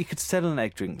don't think you could sell an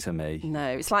egg drink to me. No,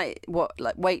 it's like what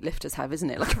weightlifters have, isn't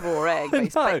it? Like a raw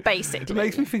egg, basically. It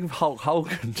makes me think of Hulk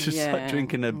Hogan just like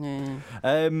drinking a...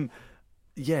 Yeah.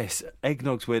 Yes,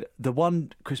 eggnog's weird. The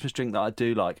one Christmas drink that I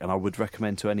do like and I would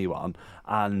recommend to anyone,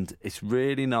 and it's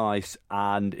really nice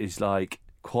and is like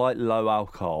quite low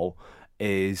alcohol... Are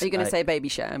you going to say Baby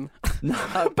Sham?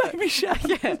 No, Baby Sham.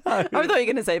 Yeah. No. I thought you were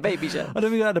going to say Baby Sham. I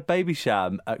don't think I had a Baby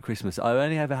Sham at Christmas. I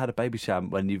only ever had a Baby Sham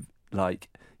when you're like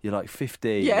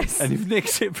 15, and you've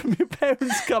nicked it from your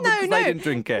parents' cupboard because they didn't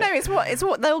drink it. No, it's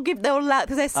what they'll allow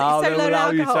because they're so low allow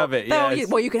alcohol. You to have it. Yes.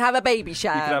 Well, you can have a Baby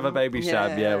Sham. You can have a Baby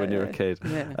Sham, when you're a kid.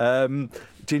 Yeah.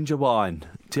 Ginger wine.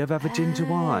 Do you ever have a ginger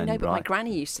wine? No, but my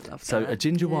granny used to love that. So a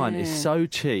ginger wine is so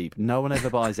cheap, no one ever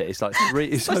buys it. It's like three.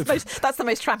 That's the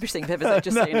most trampish thing I've ever said,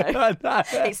 just so you know. No.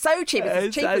 It's so cheap. It's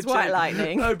as cheap as White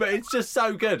Lightning. No, but it's just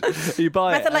so good. You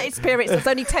buy methylated spirits. It's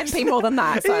only 10p more than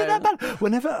that. So. Isn't that bad?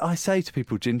 Whenever I say to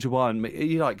people ginger wine,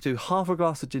 you like do half a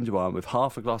glass of ginger wine with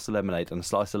half a glass of lemonade and a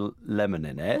slice of lemon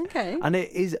in it. Okay. And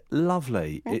it is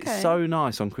lovely. Okay. It's so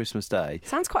nice on Christmas Day.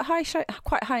 Sounds quite high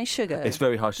in sugar. It's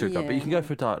very high sugar, but you can go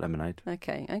for a diet lemonade.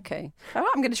 Okay. All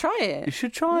right, I'm going to try it. You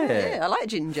should try it. Yeah, I like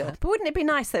ginger. But wouldn't it be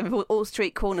nice then if all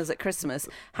street corners at Christmas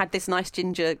had this nice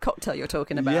ginger cocktail you're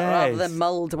talking about rather than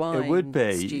mulled wine? It would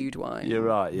be. Stewed wine. You're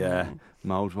right, yeah.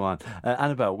 Mulled wine.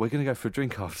 Annabel, we're going to go for a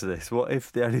drink after this. What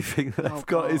if the only thing that I've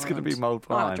got is going to be mulled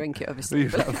wine? I'll drink it, obviously.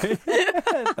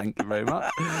 Thank you very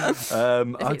much.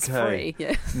 It's free,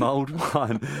 yeah. Mulled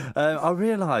wine. I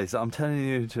realise that I'm turning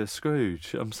you into a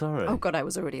Scrooge. I'm sorry. Oh, God, I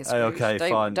was already a Scrooge. Okay,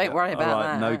 fine. Don't worry about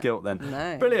that. No guilt then.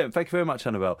 No. Brilliant. Thank you very much,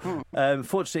 Annabel.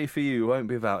 Fortunately for you, it won't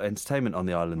be without entertainment on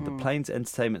the island. The plane's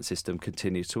entertainment system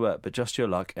continues to work, but just your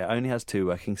luck, it only has 2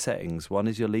 working settings. One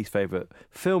is your least favourite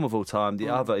film of all time. The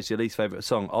other is your least favourite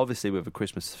song, obviously with a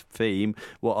Christmas theme.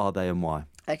 What are they and why?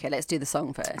 Okay, let's do the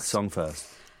song first. Song first.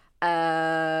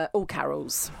 All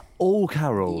carols. All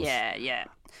carols? Yeah.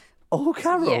 All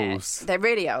carols? Yeah. They're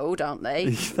really old, aren't they?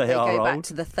 They go back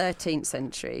to the 13th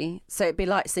century. So it'd be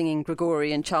like singing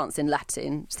Gregorian chants in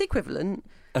Latin. It's the equivalent.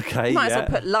 Okay, you might as well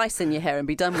put lice in your hair and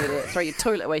be done with it. Throw your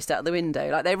toilet waste out the window.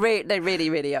 Like they're really,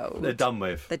 really old. They're done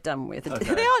with. Okay.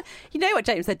 They are. You know what,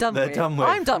 James? They're done with.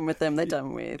 I'm done with them. They're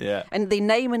done with. Yeah. And the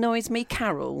name annoys me.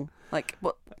 Carol. Like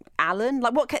what? Alan?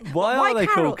 Like what? Why are they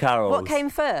called carols? What came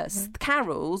first,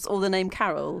 carols or the name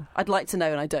Carol? I'd like to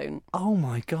know, and I don't. Oh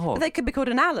my God! But they could be called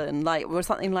an Alan, or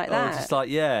something like that. Just like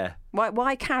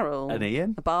Why Carol? An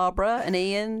Ian? A Barbara? An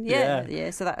Ian? Yeah.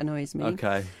 So that annoys me.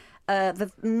 Okay.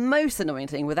 The most annoying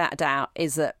thing, without a doubt,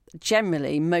 is that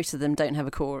generally most of them don't have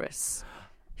a chorus.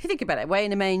 If you think about it, Way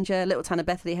in a Manger, Little Town of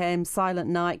Bethlehem, Silent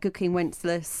Night, Good King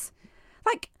Wenceslas,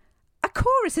 like. A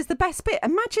chorus is the best bit.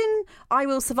 Imagine I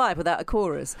Will Survive without a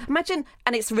chorus. Imagine,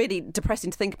 and it's really depressing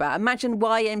to think about, imagine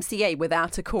YMCA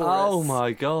without a chorus. Oh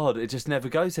my God, it just never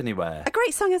goes anywhere. A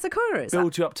great song has a chorus.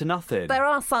 Build you up to nothing. There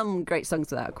are some great songs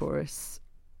without a chorus.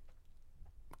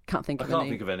 Can't think of I can't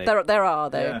any. think of any. There are,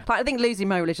 though. Yeah. Like, I think Losing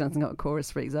My Religion hasn't got a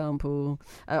chorus, for example.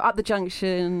 Up the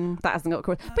Junction, that hasn't got a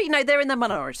chorus. But, they're in the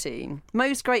minority.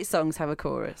 Most great songs have a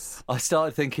chorus. I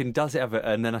started thinking, does it have it?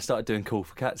 And then I started doing Call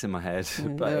for Cats in my head.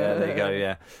 But yeah, there you go,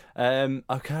 yeah.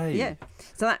 Okay. Yeah.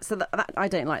 So that I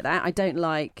don't like that. I don't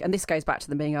like, and this goes back to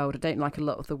them being old, I don't like a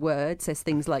lot of the words. There's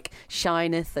things like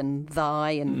shineth and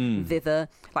thy and thither.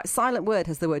 Like, silent word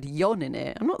has the word yon in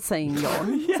it. I'm not saying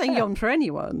yon. I'm saying yon for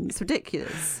anyone. It's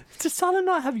ridiculous. Does Silent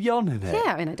Night have yon in it?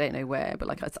 Yeah, I mean, I don't know where, but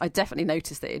like I definitely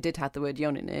noticed that it did have the word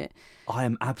yon in it. I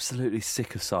am absolutely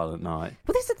sick of Silent Night.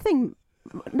 Well, this is the thing.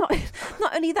 Not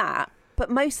only that, but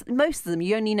most of them,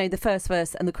 you only know the first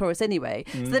verse and the chorus anyway.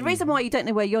 So the reason why you don't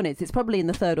know where yon is, it's probably in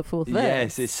the third or fourth verse.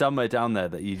 Yes, it's somewhere down there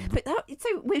that you... But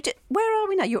where are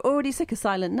we now? You're already sick of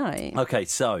Silent Night. Okay,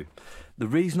 so the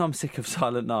reason I'm sick of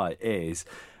Silent Night is...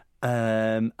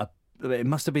 it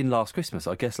must have been last Christmas.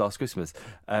 I guess last Christmas.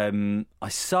 I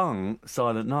sung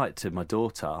Silent Night to my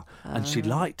daughter and she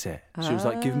liked it. She was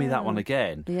like, give me that one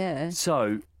again. Yeah.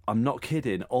 So... I'm not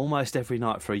kidding. Almost every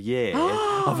night for a year,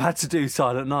 I've had to do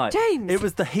Silent Night. James! It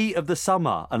was the heat of the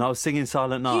summer, and I was singing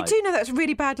Silent Night. You do know that's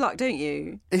really bad luck, don't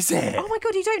you? Is it? Oh my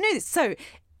God, you don't know this. So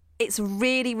it's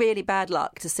really, really bad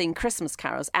luck to sing Christmas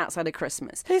carols outside of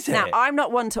Christmas. Is it? Now, I'm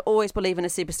not one to always believe in a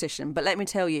superstition, but let me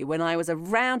tell you, when I was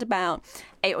around about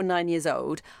 8 or 9 years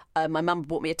old, my mum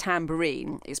bought me a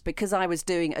tambourine. It's because I was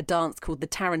doing a dance called the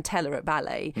tarantella at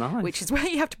ballet, Nice. which is where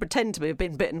you have to pretend to have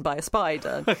been bitten by a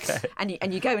spider. Okay.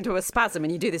 And you go into a spasm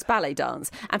and you do this ballet dance.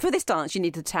 And for this dance, you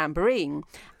need a tambourine.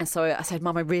 And so I said,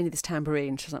 Mum, I really need this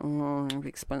tambourine. She's like, it'll be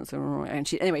expensive. And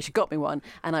she got me one.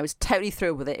 And I was totally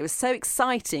thrilled with it. It was so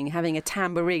exciting having a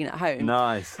tambourine at home.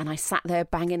 Nice. And I sat there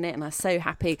banging it and I was so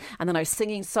happy. And then I was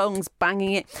singing songs,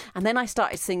 banging it. And then I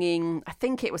started singing, I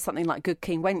think it was something like Good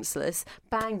King Wenceslas.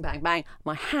 Bang, bang, bang.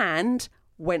 My hand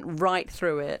went right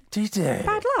through it. Did it?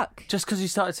 Bad luck. Just because you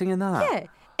started singing that? Yeah.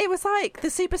 It was like the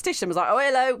superstition was like, oh,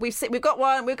 hello, we've got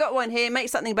one here, make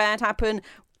something bad happen.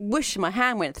 Whoosh, my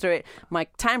hand went through it. My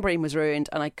tambourine was ruined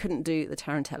and I couldn't do the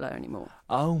tarantella anymore.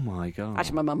 Oh my God.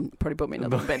 Actually, my mum probably bought me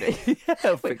another one, but Yeah,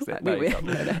 I'll fix it. No, you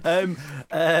can't.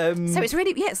 So it's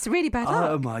really bad luck.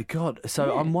 Oh my God.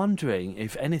 So I'm wondering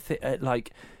if anything,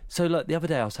 so the other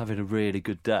day I was having a really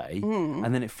good day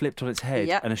and then it flipped on its head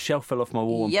and a shelf fell off my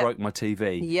wall and broke my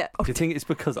TV. Yep. Do you think it's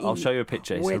because, I'll show you a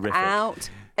picture, it's horrific. Without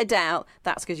a doubt,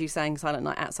 that's because you sang Silent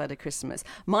Night outside of Christmas.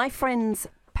 My friend's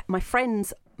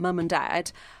mum and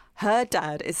dad, her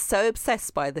dad is so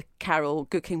obsessed by the carol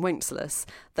Good King Wenceslas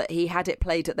that he had it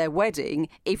played at their wedding,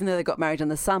 even though they got married in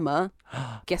the summer.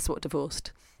 Guess what?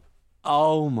 Divorced.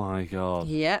 Oh my God.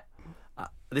 Yep.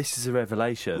 This is a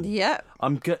revelation. Yep.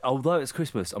 Although it's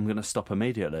Christmas, I'm going to stop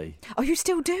immediately. Oh, you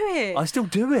still do it? I still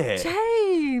do it.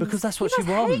 James! Because that's what you she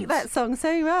must wants. hate that song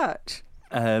so much.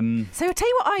 So I'll tell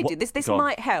you what I do. This Go on.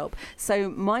 might help. So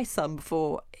my son,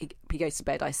 before he goes to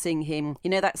bed, I sing him,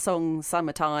 that song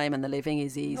Summertime and the Living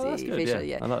is Easy. Oh, that's good,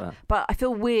 Visually, yeah. I like that. But I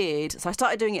feel weird. So I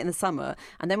started doing it in the summer.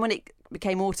 And then when it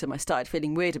became autumn, I started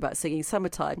feeling weird about singing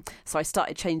Summertime. So I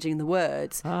started changing the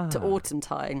words to Autumn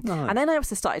Time. Nice. And then I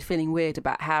also started feeling weird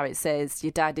about how it says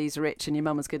your daddy's rich and your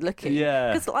mama's good looking.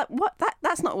 Yeah. Because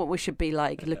that's not what we should be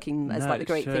like, looking as No, like the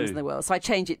great it's things true. in the world. So I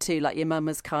change it to like your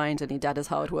mama's kind and your dad is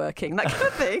hardworking, that kind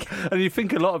of thing. And you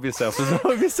think a lot of yourself as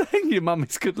well if you're saying your mum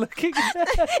is good looking.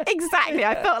 Exactly.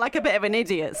 I felt like a bit of an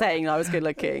idiot saying I was good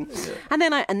looking. And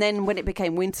then when it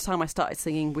became winter time, I started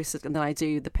singing Whistles, and then I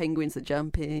do the penguins are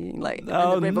jumping, like and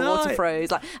the river water froze.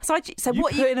 Like You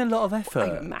put in a lot of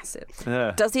effort. Massive.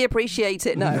 Yeah. Does he appreciate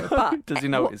it? No. But Does he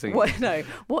know what you're singing? No.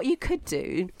 What you could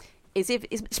do is if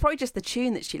it's probably just the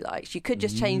tune that she likes, you could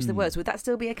just change the words. Would that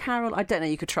still be a carol? I don't know.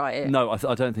 You could try it. No,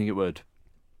 I don't think it would.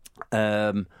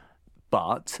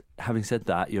 But having said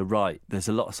that, you're right. There's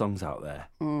a lot of songs out there.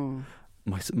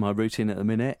 My routine at the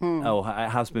minute, it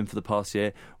has been for the past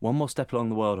year. One more step along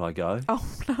the world I go. Oh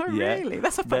no, Yeah. really?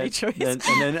 That's a funny choice. And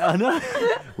then I know.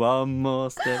 One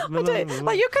more step along the world.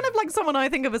 Like, you're kind of like someone I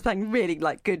think of as playing really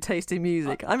like good taste in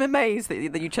music. I'm amazed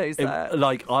that you chose that.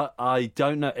 I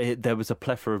don't know. There was a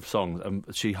plethora of songs, and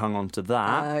she hung on to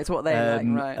that. It's what they like,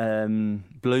 right?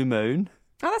 Blue Moon.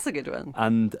 Oh, that's a good one.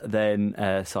 And then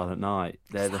Silent Night.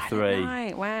 They're the three.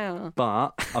 Right, wow.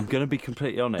 But I'm going to be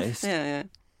completely honest. Yeah.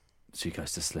 She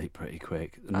goes to sleep pretty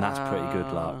quick, and that's pretty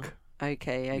good luck.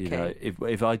 Okay. You know,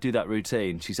 if I do that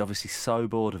routine, she's obviously so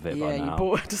bored of it by now. Yeah, you're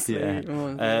bored to sleep.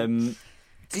 Yeah.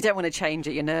 So you don't want to change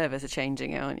it. You're nervous of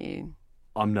changing it, aren't you?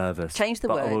 I'm nervous. Change the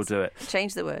but words. I will do it.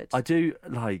 Change the words. I do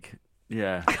like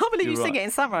Yeah. I can't believe you You're sing right. it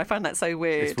in summer. I find that so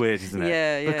weird. It's weird, isn't it?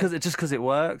 Yeah. Because it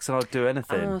works, and I'll do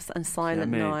anything. Oh, and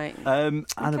Silent Night.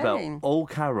 Annabelle, all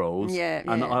carols. Yeah.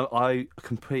 And I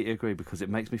completely agree, because it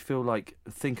makes me feel like,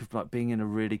 think of like being in a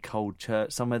really cold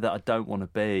church, somewhere that I don't want to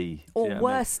be. Or Do you know what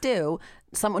I mean? worse still,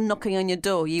 someone knocking on your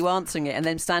door, you answering it, and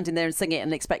then standing there and singing it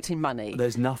and expecting money.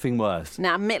 There's nothing worse.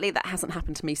 Now, admittedly, that hasn't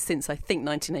happened to me since, I think,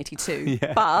 1982.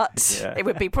 Yeah. But Yeah. it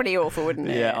would be pretty awful, wouldn't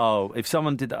it? Yeah. Oh, if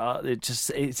someone did that,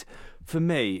 it's for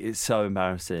me, it's so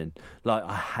embarrassing. Like,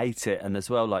 I hate it. And as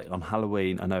well, like on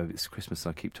Halloween, I know it's Christmas,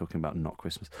 and I keep talking about not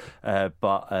Christmas,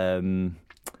 but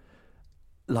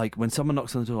like when someone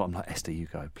knocks on the door, I'm like, Esther, you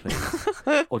go, please.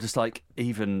 Or just like,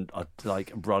 even I'd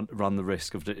like run the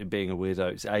risk of it being a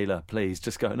weirdo. It's Ayla, please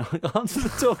just go and answer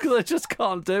the door, because I just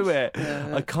can't do it.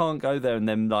 Yeah. I can't go there and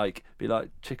then like be like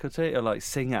trick or treat, or like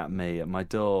sing at me at my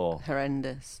door.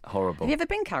 Horrendous. Horrible. Have you ever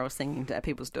been carol singing at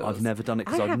people's doors? I've never done it,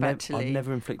 because I I've have, actually.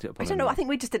 never inflicted it upon I don't know. I anyone. think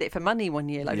we just did it for money one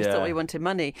year. Like, just Yeah. thought we wanted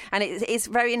money, and it's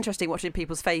very interesting watching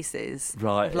people's faces.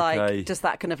 Right, of, like, okay. just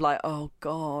that kind of like, oh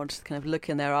God, kind of look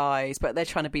in their eyes, but they're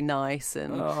trying to be nice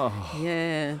and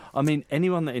yeah. I mean,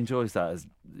 anyone that enjoys that is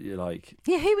like,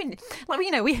 Yeah,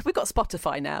 we've got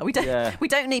Spotify now. We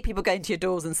don't need people going to your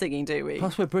doors and singing, do we?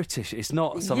 plus we're British. It's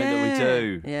not something that we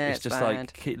do. Yeah, it's it's just bad.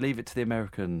 like leave it to the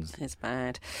Americans. It's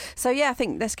bad. So yeah, I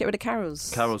think let's get rid of carols.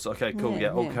 Carols, okay, cool.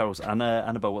 Yeah, all yeah. carols. And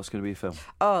Annabelle, what's going to be a film?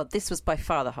 Oh, this was by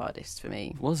far the hardest for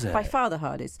me. Was it? By far the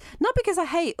hardest. Not because I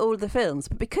hate all the films,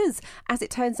 but because, as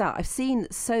it turns out, I've seen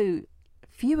so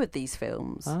few of these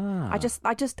films. Ah.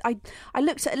 I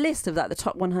looked at a list of like the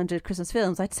top 100 Christmas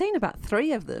films. I'd seen about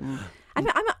 3 of them. I mean,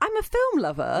 I'm a film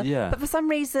lover, Yeah. but for some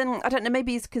reason, I don't know,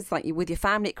 maybe it's because like you're with your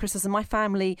family at Christmas, and my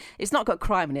family, it's not got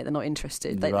crime in it, they're not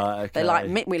interested. They Right, like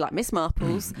okay. we like Miss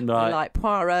Marples, Right. we like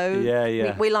Poirot,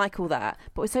 Yeah. we like all that.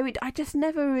 But so I just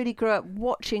never really grew up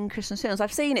watching Christmas films.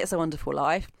 I've seen It's a Wonderful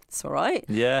Life. It's all right.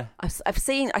 Yeah. I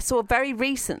saw very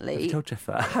recently. Have you told Jeff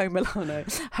that? Home Alone. No.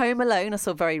 Home Alone. I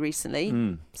saw very recently.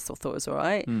 Thought it was all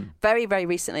right. Very, very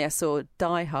recently, I saw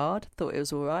Die Hard. Thought it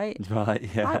was all right. Right.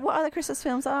 Yeah. What other Christmas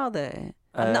films are there?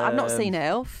 I've not seen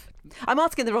Elf. I'm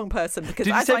asking the wrong person because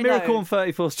Did you as say I Miracle know, on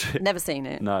 34th Street? never seen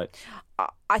it. No.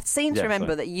 I seem to Yeah, remember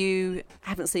fine. that you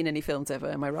haven't seen any films ever.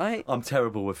 Am I right? I'm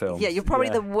terrible with films. Yeah, you're probably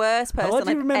the worst How person do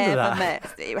you I've remember ever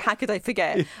that? met. How could I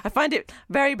forget? I find it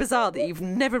very bizarre that you've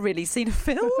never really seen a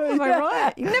film. Am I Yeah.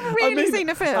 right? You've never really seen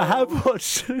a film. I have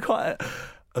watched quite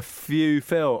a few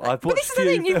films. I've watched But this is the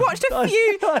thing, you've watched a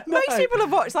few. I know. Most people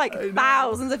have watched like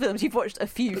thousands of films. You've watched a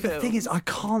few But films. the thing is, I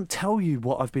can't tell you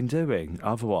what I've been doing.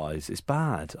 Otherwise, it's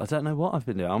bad. I don't know what I've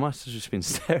been doing. I must have just been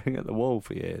staring at the wall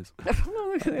for years. That's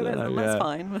yeah.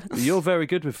 fine. You're very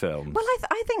good with films. Well,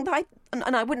 I think that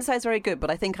and I wouldn't say it's very good,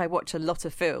 but I think I watch a lot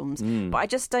of films. But I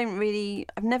just don't really,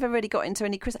 I've never really got into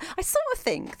any Christmas. I sort of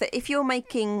think that if you're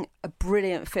making a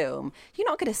brilliant film, you're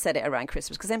not going to set it around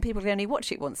Christmas, because then people can only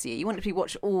watch it once a year. You want it to be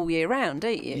watched all year round,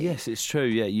 don't you? Yes, it's true.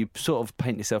 Yeah, you sort of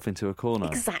paint yourself into a corner.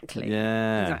 Exactly.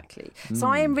 Yeah. Exactly. So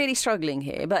I am really struggling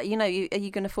here, but are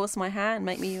you going to force my hand,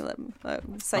 make me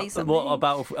say something? What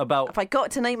about? If I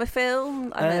got to name a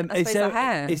film, I suppose I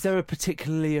have. Is there a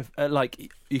particularly like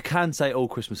you can say all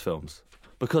Christmas films?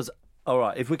 Because all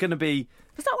right, if we're going to be,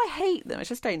 It's not that I hate them. I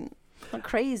just don't. I'm not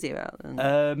crazy about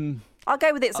them. I'll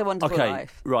go with It's a Wonderful okay,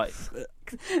 Life. right.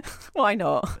 Why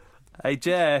not? Hey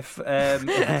Jeff,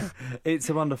 It's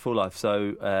a Wonderful Life.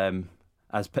 So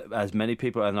as many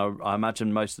people, and I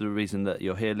imagine most of the reason that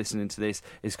you're here listening to this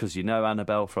is because you know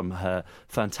Annabelle from her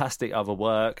fantastic other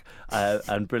work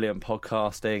and brilliant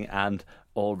podcasting and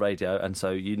all radio, and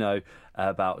so you know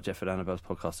about Jeff and Annabelle's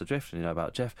podcast Adrift, and you know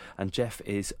about Jeff, and Jeff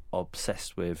is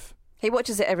obsessed with. He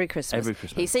watches it every Christmas. Every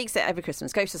Christmas. He seeks it every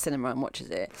Christmas, goes to cinema and watches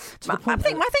it. the I point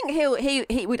think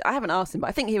he would. I haven't asked him, but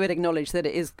I think he would acknowledge that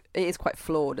it is quite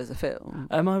flawed as a film.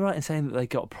 Am I right in saying that they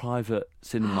got a private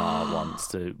cinema once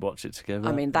to watch it together?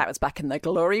 I mean, that was back in the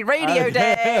glory radio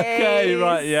days. Okay,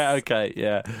 right, yeah, okay,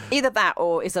 yeah. Either that,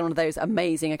 or it's one of those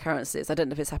amazing occurrences. I don't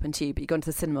know if it's happened to you, but you go into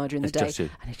the cinema during the It's day, just you.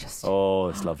 and it's just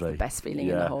It's lovely. the best feeling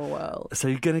in the whole world. So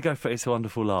you're going to go for It's a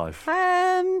Wonderful Life?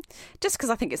 Just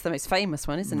because I think it's the most famous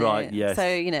one, isn't Right, it? yes.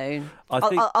 So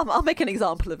I'll make an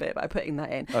example of it by putting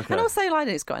that in. Okay. And also, like,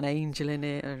 it's got an angel in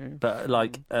it. But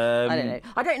like, I don't know.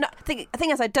 I don't know. The thing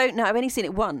is, I don't know. I've only seen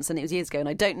it once, and it was years ago, and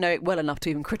I don't know it well enough to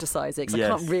even criticise it because I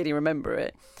can't really remember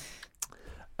it.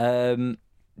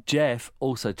 Jeff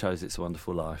also chose It's a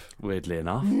Wonderful Life, weirdly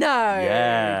enough. No.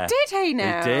 Yeah. Did he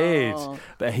now? He did.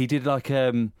 But he did like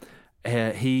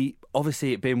he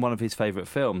obviously it being one of his favourite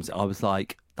films, I was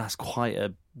like, that's quite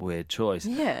a weird choice.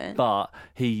 Yeah. But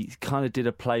he kind of did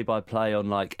a play-by-play on,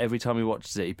 like, every time he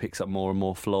watches it, he picks up more and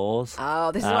more flaws.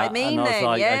 Oh, this is what I mean and I was then.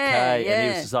 like, yeah, okay. yeah. And he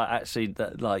was just like, actually,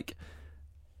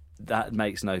 that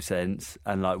makes no sense.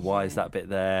 And, like, why is that bit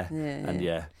there? Yeah. And,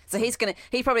 yeah. So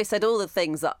he probably said all the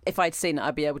things that if I'd seen it,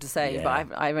 I'd be able to say, Yeah.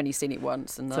 but I've only seen it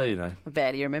once, and So, I you know.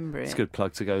 barely remember it. It's a good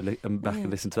plug to go back and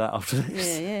listen to that after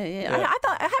this. Yeah.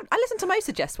 I listened to most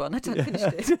of Jess one. I don't finish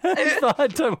it. It's fine,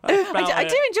 don't worry about I it.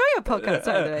 do enjoy your podcast,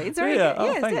 by the way. It's very good.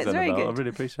 Oh, thanks, it's very Annabelle. good. I really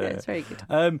appreciate it. It's very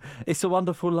good. It's a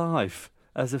Wonderful Life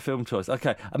as a film choice.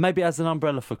 Okay, and maybe as an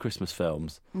umbrella for Christmas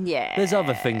films. Yeah. There's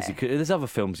other things there's other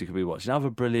films you could be watching. Other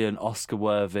brilliant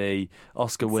Oscar-worthy,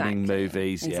 Oscar-winning Exactly.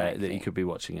 movies, Exactly. that you could be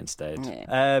watching instead.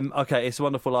 Yeah. Okay, It's a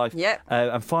Wonderful Life. Yep.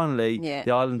 And finally, Yeah.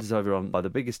 the island is overrun by the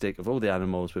biggest dick of all the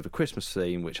animals with a Christmas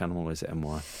theme. Which animal is it and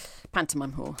why?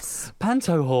 Pantomime horse.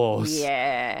 Panto horse.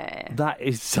 Yeah. That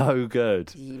is so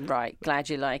good. Right. Glad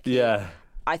you like it. Yeah.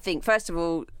 I think, first of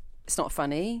all, it's not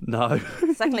funny. No.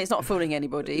 Secondly, it's not fooling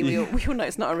anybody. We all know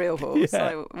it's not a real horse. Yeah.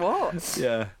 So, what?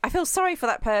 Yeah. I feel sorry for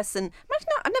that person. Imagine,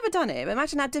 I've never done it, but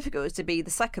imagine how difficult it is to be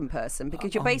the second person,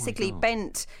 because you're my basically God.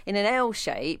 bent in an L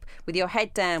shape with your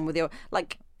head down, with your,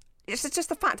 like, it's just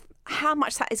the fact how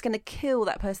much that is going to kill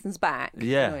that person's back.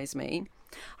 Yeah. Annoys me.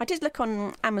 I did look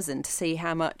on Amazon to see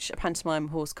how much a pantomime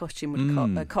horse costume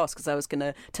would cost, because I was going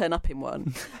to turn up in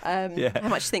one. Yeah. How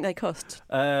much do you think they cost?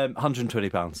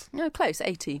 £120. No, close,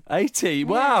 80. 80.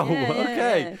 Wow. yeah,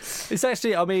 okay. yeah. It's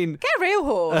actually, I mean, Get a real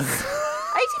horse.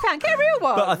 £80, get a real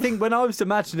one. but I think when I was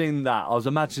imagining that, I was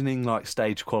imagining like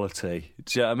stage quality.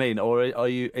 Do you know what I mean? Or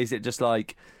is it just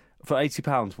like, for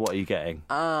 £80, what are you getting?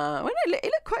 Well, no, it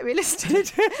looked quite realistic.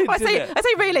 Did I say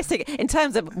it? realistic in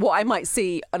terms of what I might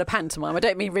see on a pantomime. I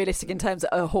don't mean realistic in terms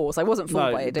of a horse. I wasn't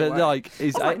fooled by it. Don't but worry. like, I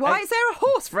was like, why is there a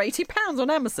horse for £80 on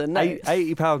Amazon? No.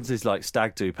 £80 is like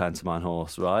stag do pantomime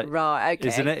horse, right? Right, okay.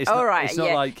 Isn't it? It's all not, right, it's not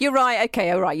yeah. like... You're right, okay,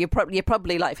 all right. You're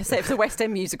probably like, if it's a West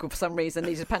End musical for some reason,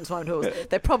 needs a pantomime horse,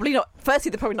 they're probably not,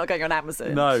 firstly, they're probably not going on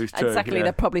Amazon. No, it's true. And secondly, yeah.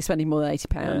 they're probably spending more than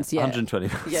 £80. Yeah.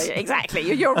 £120. Yeah, exactly.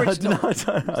 You're original. I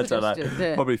don't know.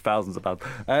 Yeah. Probably thousands of pounds.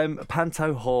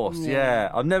 Panto horse, yeah.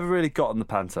 I've never really gotten the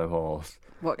panto horse.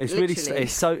 What, It's literally?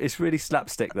 it's really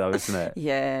slapstick though, isn't it?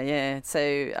 Yeah. So,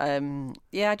 I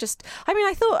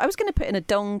thought I was going to put in a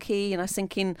donkey, and I was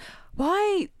thinking,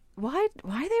 why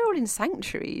are they all in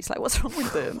sanctuaries? Like, what's wrong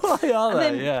with them? Why are they?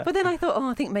 Then, Yeah. But then I thought,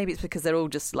 I think maybe it's because they're all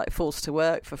just like forced to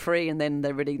work for free, and then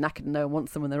they're really knackered and no one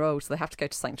wants them when they're old, so they have to go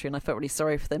to sanctuary, and I felt really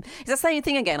sorry for them. It's the same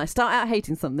thing again. I start out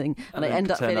hating something and I then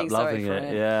end up turn feeling up sorry loving for it,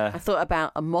 it. yeah. I thought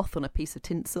about a moth on a piece of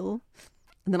tinsel.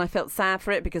 And then I felt sad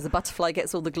for it because the butterfly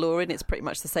gets all the glory and it's pretty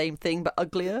much the same thing but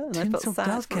uglier. And Tinsel I felt sad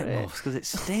does for get it. moths because it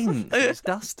stinks. It's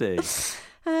dusty.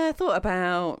 I thought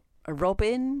about a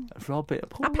robin. Robin.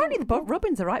 Apparently the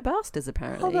robins are right bastards,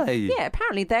 apparently. Are they? Yeah,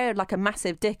 apparently they're like a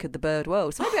massive dick of the bird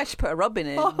world. So maybe I should put a robin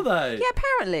in. Are they? Yeah,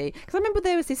 apparently. Because I remember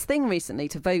there was this thing recently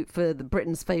to vote for the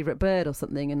Britain's favourite bird or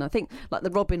something, and I think like the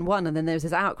robin won, and then there was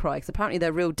this outcry because apparently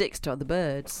they're real dicks to other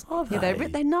birds. Are Yeah, they?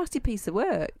 they're a nasty piece of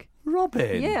work.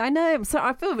 Robin. Yeah, I know. I'm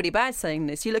sorry. I feel really bad saying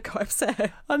this. You look quite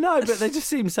upset. I know, but they just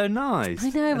seem so nice. I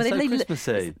know, and but so they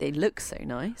Christmassy. They look so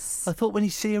nice. I thought when you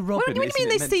see a robin, What do you mean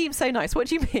they isn't it seem so nice? What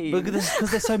do you mean?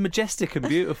 because they're so majestic and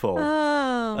beautiful.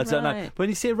 Oh, I don't know. right. But when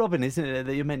you see a robin, isn't it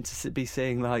that you're meant to be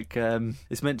seeing like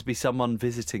it's meant to be someone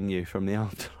visiting you from the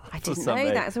afterlife? I or didn't know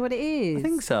something. that's what it is. I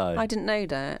think so. I didn't know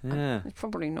that. Yeah. It's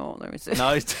probably not, though, is it?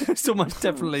 No, it's almost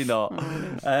definitely not.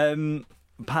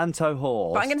 Panto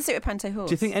horse. But I'm going to sit with Panto horse.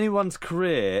 Do you think anyone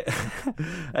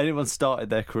started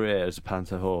their career as a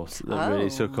panto horse that really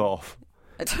took off?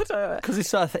 I don't know. Because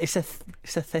it's a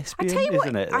thespian, I tell you what,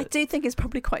 isn't it? I do think it's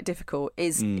probably quite difficult.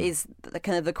 Is the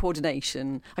kind of the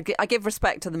coordination? I give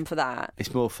respect to them for that.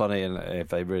 It's more funny if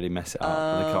they really mess it up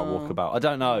and they can't walk about. I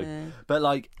don't know, Yeah. but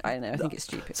like I don't know. I think it's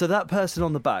stupid. So that person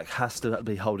on the back has to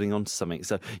be holding on to something.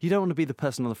 So you don't want to be the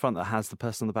person on the front that has the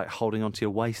person on the back holding on to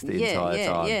your waist the entire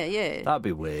time. Yeah. That'd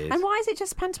be weird. And why is it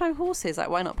just pantomime horses?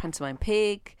 Like, why not pantomime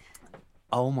pig,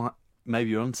 Oh my! Maybe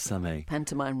you're onto something.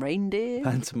 pantomime reindeer,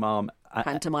 Pantomime.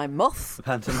 pantomime moth?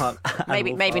 Pantomime.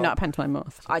 Maybe not pantomime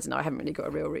moth. I don't know. I haven't really got a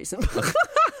real reason.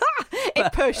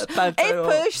 If Panto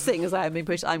push things I have been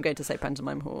pushed, I'm going to say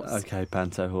pantomime horse. Okay,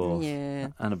 panto horse. Yeah.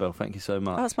 Annabelle, thank you so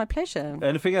much. Oh, it's my pleasure.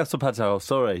 Anything else on panto horse?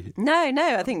 Sorry. No,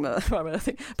 I think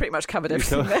pretty much covered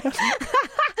everything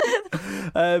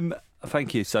there.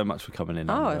 Thank you so much for coming in.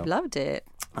 Oh, Annabelle. I've loved it.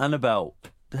 Annabelle,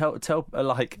 tell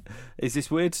like, is this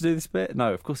weird to do this bit?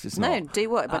 No, of course it's not. No, do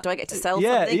what? But do I get to sell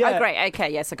yeah, something? yeah. Oh, great.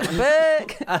 Okay, yes, I got a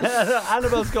book.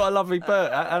 Annabelle's got a lovely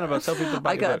book. Annabelle, tell people about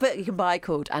I your got a book. book you can buy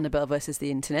called Annabel versus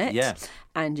the Internet. Yeah.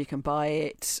 And you can buy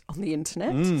it on the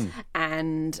internet.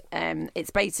 And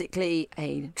it's basically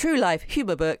a true life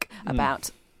humour book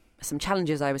about some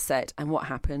challenges I was set and what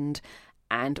happened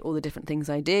and all the different things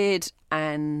I did.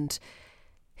 And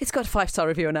it's got a 5-star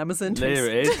review on Amazon. There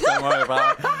it is. Don't worry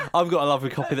about it. I've got a lovely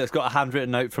copy that's got a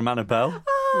handwritten note from Annabelle,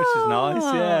 which is nice.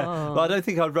 Yeah, but I don't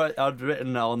think I'd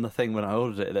written on the thing when I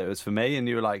ordered it that it was for me, and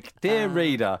you were like, "Dear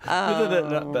reader,"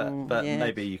 but yeah.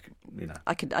 maybe you know.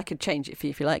 I could change it for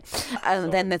you if you like.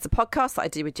 And then there's a podcast that I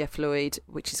do with Jeff Lloyd,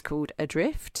 which is called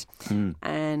Adrift,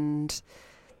 and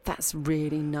that's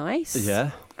really nice.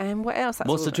 Yeah. And what else?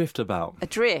 What's Adrift about?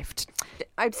 Adrift.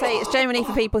 I'd say it's generally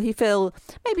for people who feel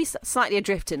maybe slightly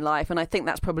adrift in life, and I think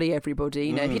that's probably everybody.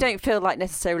 You know, if you don't feel like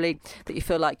necessarily that you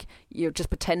feel like you're just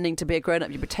pretending to be a grown-up,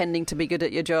 you're pretending to be good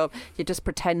at your job, you're just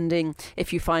pretending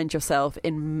if you find yourself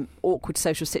in awkward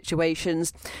social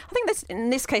situations. I think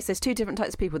in this case, there's two different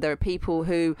types of people. There are people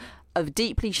who are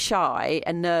deeply shy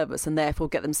and nervous and therefore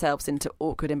get themselves into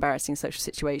awkward, embarrassing social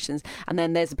situations. And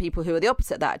then there's the people who are the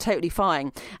opposite of that, totally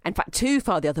fine. In fact, too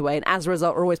far the other way. And as a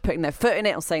result, are always putting their foot in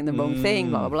it or saying the wrong thing,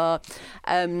 blah, blah,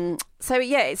 blah. So,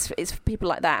 yeah, it's people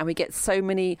like that. And we get so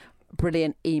many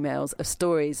brilliant emails of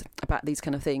stories about these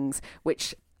kind of things,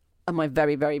 which are my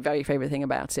very, very, very favourite thing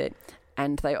about it.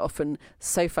 And they're often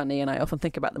so funny and I often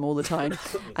think about them all the time.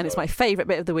 And it's my favourite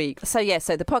bit of the week. So, yeah,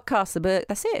 so the podcast, the book,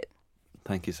 that's it.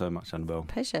 Thank you so much, Annabelle.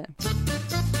 Pleasure.